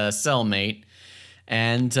his cellmate.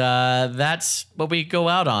 And that's what we go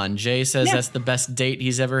out on. Jay says that's the best date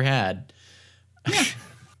he's ever had. Yeah.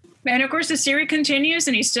 And of course, the series continues,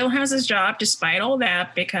 and he still has his job despite all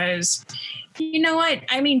that because, you know what?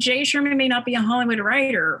 I mean, Jay Sherman may not be a Hollywood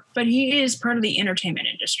writer, but he is part of the entertainment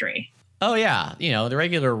industry. Oh, yeah. You know, the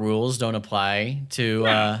regular rules don't apply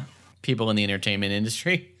to people in the entertainment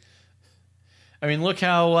industry. I mean, look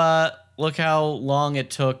how long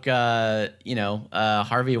it took,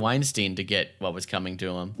 Harvey Weinstein to get what was coming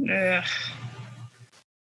to him.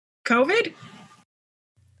 COVID?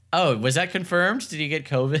 Oh, was that confirmed? Did he get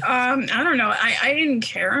COVID? I don't know. I didn't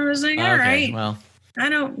care. I was like, all right. Well,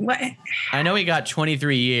 I know he got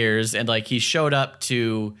 23 years, and like he showed up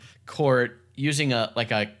to court using a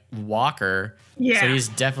walker. Yeah. So he's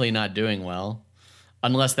definitely not doing well,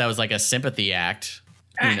 unless that was like a sympatty act.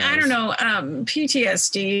 I don't know.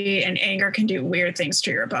 PTSD and anger can do weird things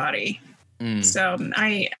to your body. So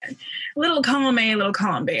little column A, little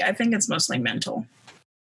column B. I think it's mostly mental.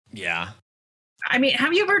 Yeah. I mean,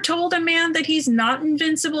 have you ever told a man that he's not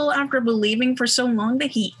invincible after believing for so long that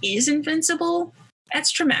he is invincible? That's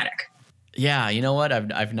traumatic. Yeah, you know what?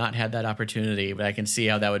 I've not had that opportunity, but I can see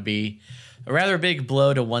how that would be a rather big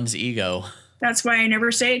blow to one's ego. That's why I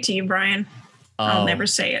never say it to you, Brian. I'll never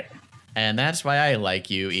say it. And that's why I like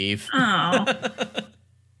you, Eve. Oh.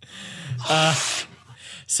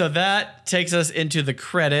 So that takes us into the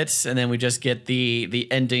credits, and then we just get the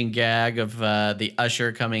ending gag of the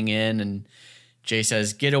usher coming in, and Jay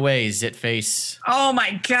says, "Get away, Zitface." Oh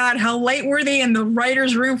my God, how late were they in the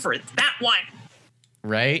writer's room for that one?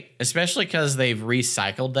 Right? Especially because they've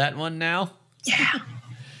recycled that one now. Yeah.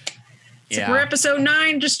 So we're episode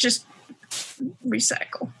 9, just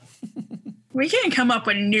recycle. We can't come up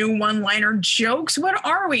with new one-liner jokes. What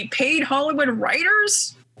are we, paid Hollywood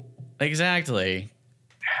writers? Exactly.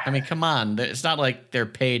 I mean, come on. It's not like they're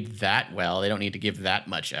paid that well. They don't need to give that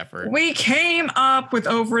much effort. We came up with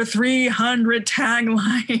over 300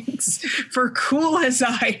 taglines for Cool as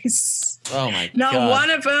Ice. Oh, my God. Not one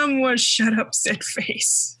of them was shut up, sit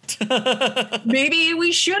face. Maybe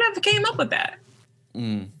we should have came up with that.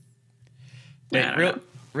 Wait,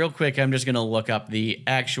 real quick, I'm just going to look up the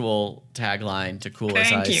actual tagline to Cool as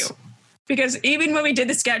Ice. Thank you. Because even when we did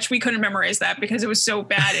the sketch, we couldn't memorize that because it was so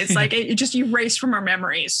bad. It's like it just erased from our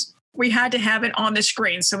memories. We had to have it on the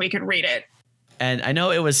screen so we could read it. And I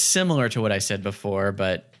know it was similar to what I said before,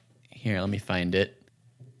 but here, let me find it.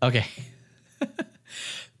 Okay.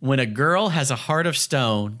 When a girl has a heart of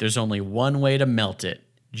stone, there's only one way to melt it.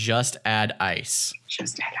 Just add ice.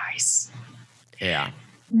 Just add ice. Yeah.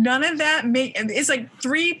 None of that it's like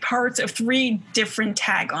 3 parts of 3 different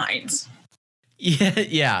taglines.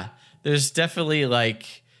 Yeah. There's definitely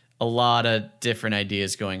like a lot of different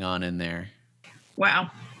ideas going on in there. Wow.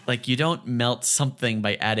 Like you don't melt something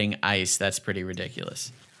by adding ice. That's pretty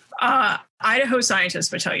ridiculous. Idaho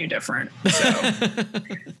scientists would tell you different. So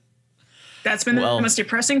that's been the most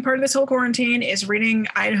depressing part of this whole quarantine is reading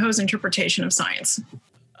Idaho's interpretation of science.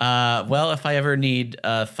 Well, if I ever need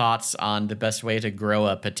thoughts on the best way to grow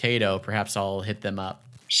a potato, perhaps I'll hit them up.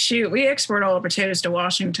 Shoot, we export all the potatoes to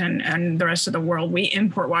Washington and the rest of the world. We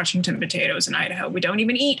import Washington potatoes in Idaho. We don't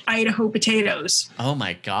even eat Idaho potatoes. Oh,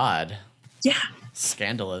 my God. Yeah.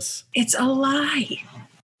 Scandalous. It's a lie.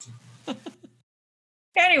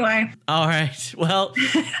 Anyway. All right. Well,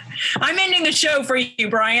 I'm ending the show for you,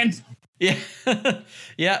 Brian. Yeah.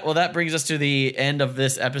 Yeah. Well, that brings us to the end of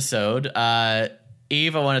this episode.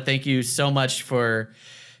 Eve, I want to thank you so much for,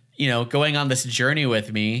 going on this journey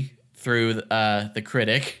with me through the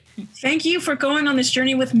critic. Thank you for going on this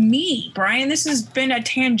journey with me, Brian. This has been a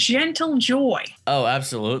tangential joy. Oh,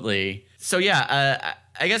 absolutely. So yeah,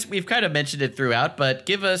 I guess we've kind of mentioned it throughout, but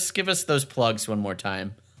give us those plugs one more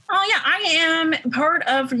time. Oh yeah, I am part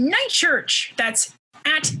of Night Church. That's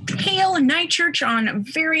at Hail Night Church on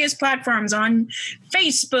various platforms, on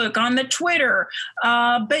Facebook, on the Twitter,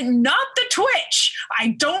 but not the Twitch.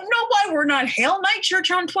 I don't know why we're not Hail Night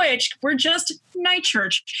Church on Twitch. We're just Night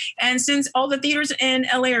Church. And since all the theaters in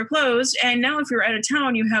LA are closed, and now if you're out of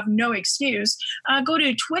town, you have no excuse, go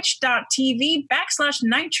to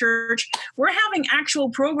twitch.tv/Night Church. We're having actual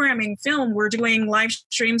programming film. We're doing live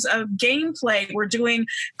streams of gameplay. We're doing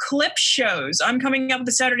clip shows. I'm coming up with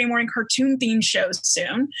a Saturday morning cartoon themed show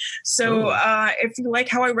soon. So if you like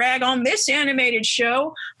how I rag on this animated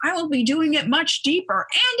show, I will be doing it much deeper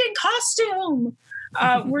and in costume.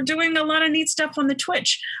 We're doing a lot of neat stuff on the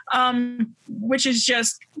Twitch, which is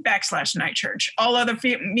just /Night Church. All other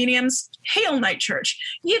mediums, Hail Night Church.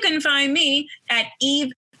 You can find me at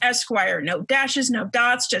Eve Esquire. No dashes, no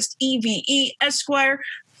dots, just EVE Esquire.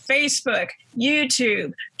 Facebook,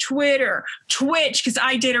 YouTube, Twitter, Twitch, because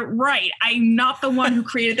I did it right. I'm not the one who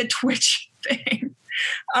created the Twitch thing.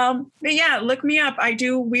 But yeah, look me up. I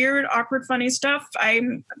do weird, awkward, funny stuff.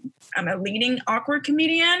 I'm a leading awkward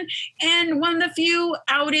comedian and one of the few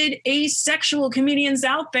outed asexual comedians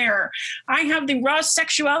out there. I have the raw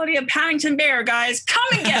sexuality of Paddington Bear, guys. Come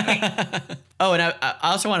and get me. Oh, and I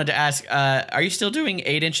also wanted to ask, are you still doing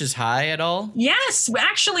 8 Inches High at all? Yes,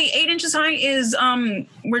 actually 8 Inches High is,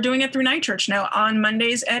 we're doing it through Night Church now on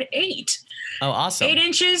Mondays at 8. Oh, awesome. 8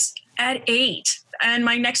 Inches at 8. And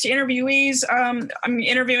my next interviewees, I'm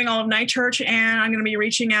interviewing all of Night Church, and I'm going to be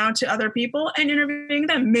reaching out to other people and interviewing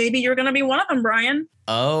them. Maybe you're going to be one of them, Brian.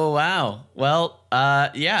 Oh, wow. Well,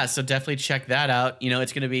 yeah, so definitely check that out. You know,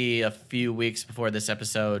 it's going to be a few weeks before this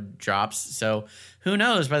episode drops. So who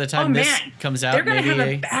knows, by the time this comes out, they're going to have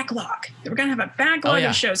a backlog. We're going to have a backlog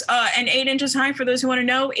of shows. And 8 Inches High, for those who want to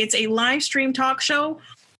know, it's a live stream talk show,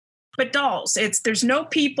 but dolls. There's no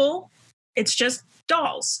people. It's just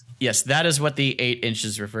dolls. Yes, that is what the 8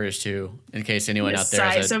 inches refers to, in case anyone out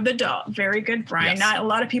there size of the doll. Very good, Brian. Yes. Not a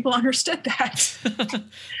lot of people understood that.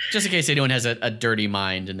 Just in case anyone has a dirty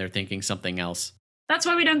mind and they're thinking something else. That's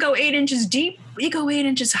why we don't go 8 inches deep. We go 8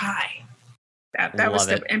 inches high. That was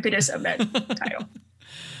the impetus of that title.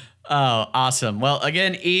 Oh, awesome. Well,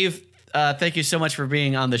 again, Eve, thank you so much for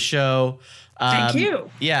being on the show. Thank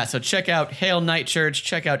you. Yeah, so check out Hail Night Church.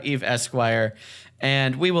 Check out Eve Esquire.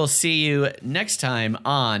 And we will see you next time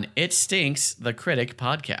on It Stinks, the Critic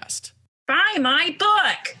podcast. Buy my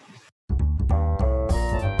book.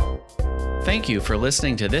 Thank you for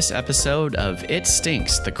listening to this episode of It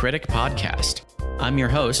Stinks, the Critic podcast. I'm your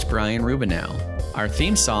host, Brian Rubinow. Our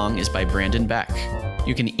theme song is by Brandon Beck.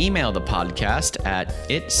 You can email the podcast at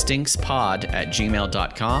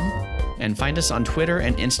itstinkspod@gmail.com and find us on Twitter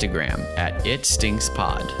and Instagram at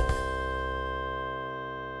itstinckspod.